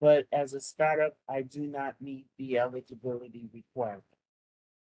 but as a startup, I do not meet the eligibility requirement.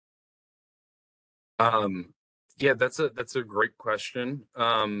 Yeah, that's a great question.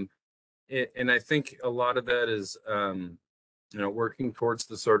 And I think a lot of that is, working towards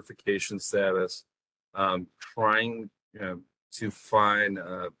the certification status, trying, to find,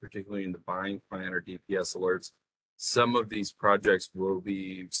 particularly in the buying plan or DPS alerts, some of these projects will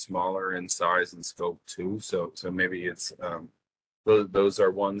be smaller in size and scope too. So maybe it's, those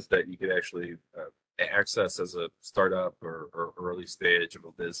are ones that you could actually access as a startup or early stage of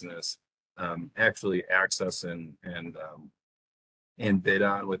a business. Actually access and and bid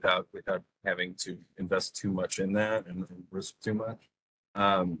on without having to invest too much in that and risk too much.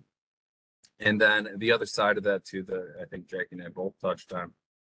 And then the other side of that too, that I think Jackie and I both touched on,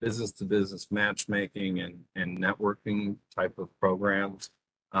 business to business matchmaking and networking type of programs.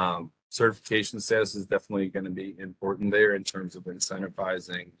 Certification status is definitely going to be important there in terms of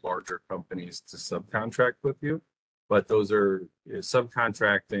incentivizing larger companies to subcontract with you. But those are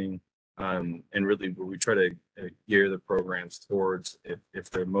subcontracting, and really what we try to gear the programs towards. If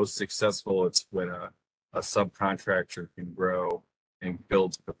they're most successful, it's when a subcontractor can grow and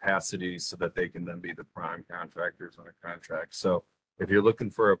build capacity so that they can then be the prime contractors on a contract. So if you're looking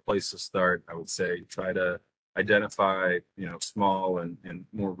for a place to start, I would say try to identify, small and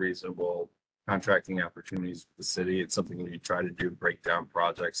more reasonable contracting opportunities with the city. It's something we try to do, break down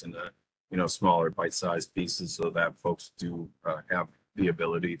projects into, smaller bite-sized pieces so that folks do have the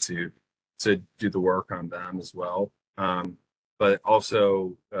ability to do the work on them as well. But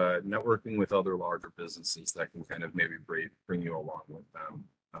also networking with other larger businesses that can kind of maybe bring you along with them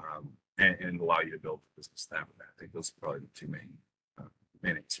and allow you to build the business that way. I think those are probably the two main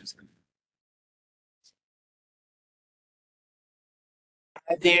answers.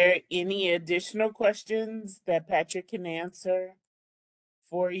 Are there any additional questions that Patrick can answer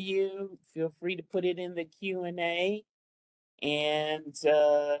for you? Feel free to put it in the Q&A, and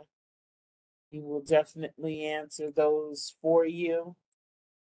he will definitely answer those for you.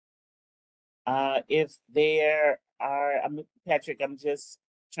 If there are, Patrick, I'm just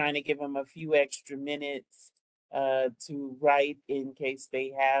trying to give them a few extra minutes to write in case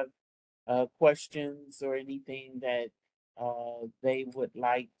they have questions or anything that they would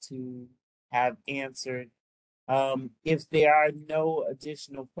like to have answered. If there are no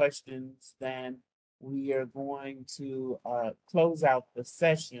additional questions, then we are going to close out the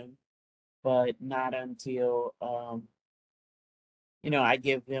session, but not until I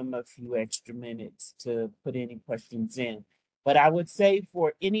give them a few extra minutes to put any questions in. But I would say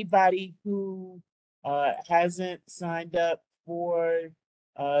for anybody who hasn't signed up for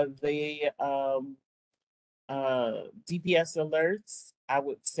the DPS alerts, I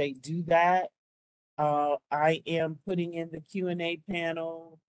would say do that. I am putting in the Q&A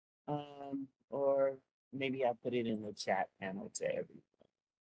panel, or maybe I'll put it in the chat panel to everyone.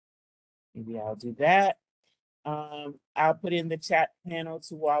 Maybe I'll do that. I'll put in the chat panel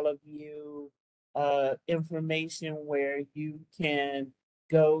to all of you information where you can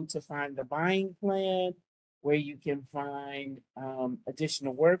go to find the buying plan, where you can find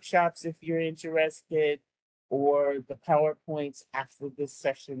additional workshops if you're interested, or the PowerPoints after this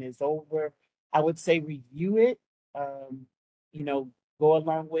session is over. I would say review it, go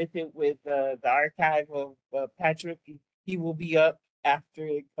along with it with the archive of Patrick. He will be up after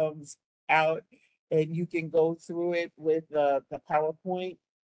it comes out, and you can go through it with the PowerPoint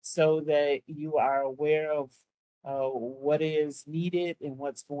so that you are aware of what is needed and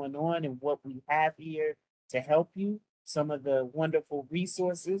what's going on and what we have here to help you, some of the wonderful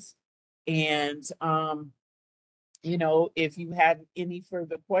resources. And, if you have any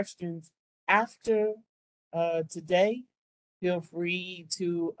further questions after today, feel free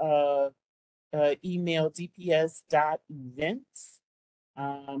to email dps.events.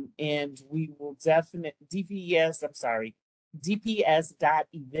 And we will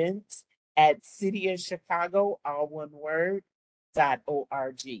dps.events@cityofchicago, all one word,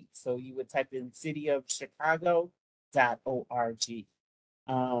 .org. So you would type in cityofchicago.org.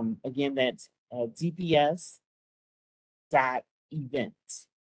 Again, that's dps.events.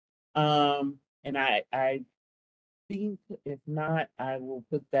 And I think if not, I will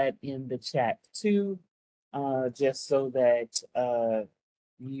put that in the chat too, just so that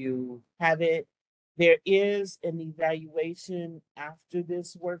you have it. There is an evaluation after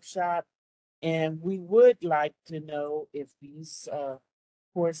this workshop, and we would like to know if these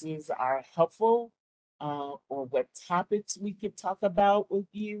courses are helpful, or what topics we could talk about with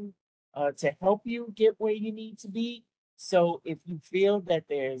you to help you get where you need to be. So if you feel that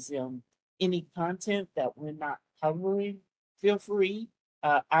there's any content that we're not covering, feel free.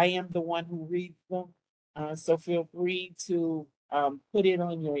 I am the one who reads them, so feel free to put it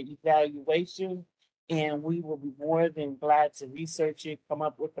on your evaluation, and we will be more than glad to research it, come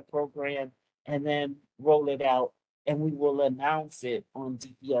up with a program, and then roll it out, and we will announce it on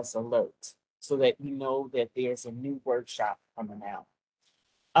DPS alerts so that you know that there's a new workshop coming out.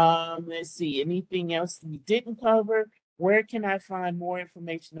 Let's see, anything else we didn't cover? Where can I find more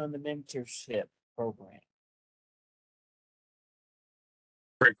information on the mentorship program?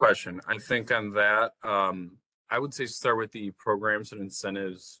 Great question. I think on that, I would say start with the programs and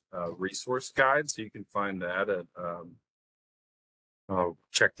incentives resource guide. So you can find that at Oh,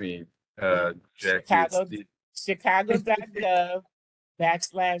 check me, Jackie.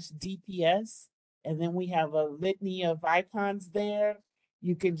 Chicago.gov/DPS. And then we have a litany of icons there.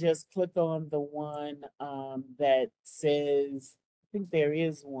 You can just click on the one that says, I think there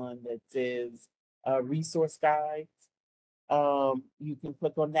is one that says resource guides. You can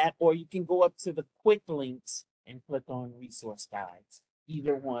click on that, or you can go up to the quick links and click on resource guides.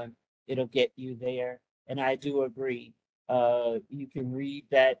 Either one, it'll get you there. And I do agree. You can read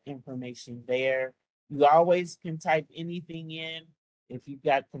that information there. You always can type anything in. If you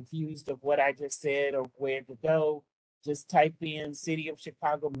got confused of what I just said or where to go, just type in City of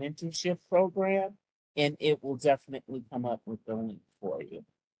Chicago Mentorship Program, and it will definitely come up with the link for you.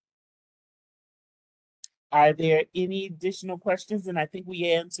 Are there any additional questions? And I think we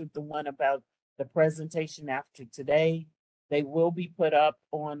answered the one about the presentation after today. They will be put up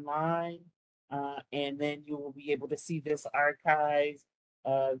online, and then you will be able to see this archive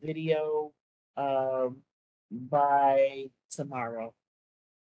video by tomorrow,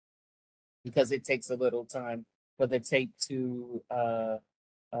 because it takes a little time for the tape to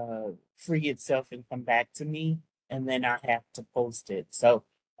free itself and come back to me, and then I have to post it. So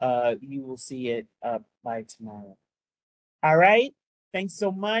you will see it by tomorrow. All right. Thanks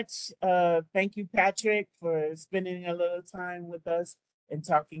so much. Thank you, Patrick, for spending a little time with us and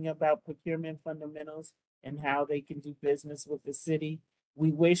talking about procurement fundamentals and how they can do business with the city.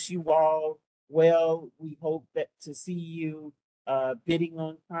 We wish you all well. We hope that to see you bidding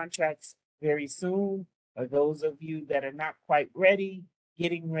on contracts very soon, or those of you that are not quite ready,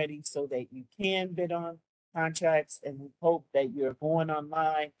 getting ready so that you can bid on contracts. And we hope that you're going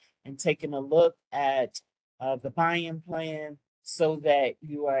online and taking a look at the buy-in plan so that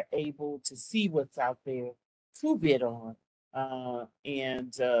you are able to see what's out there to bid on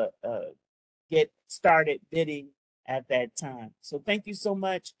and get started bidding at that time. So thank you so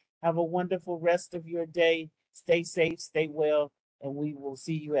much. Have a wonderful rest of your day. Stay safe, stay well, and we will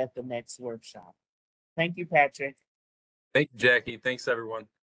see you at the next workshop. Thank you, Patrick. Thank you, Jackie. Thanks, everyone.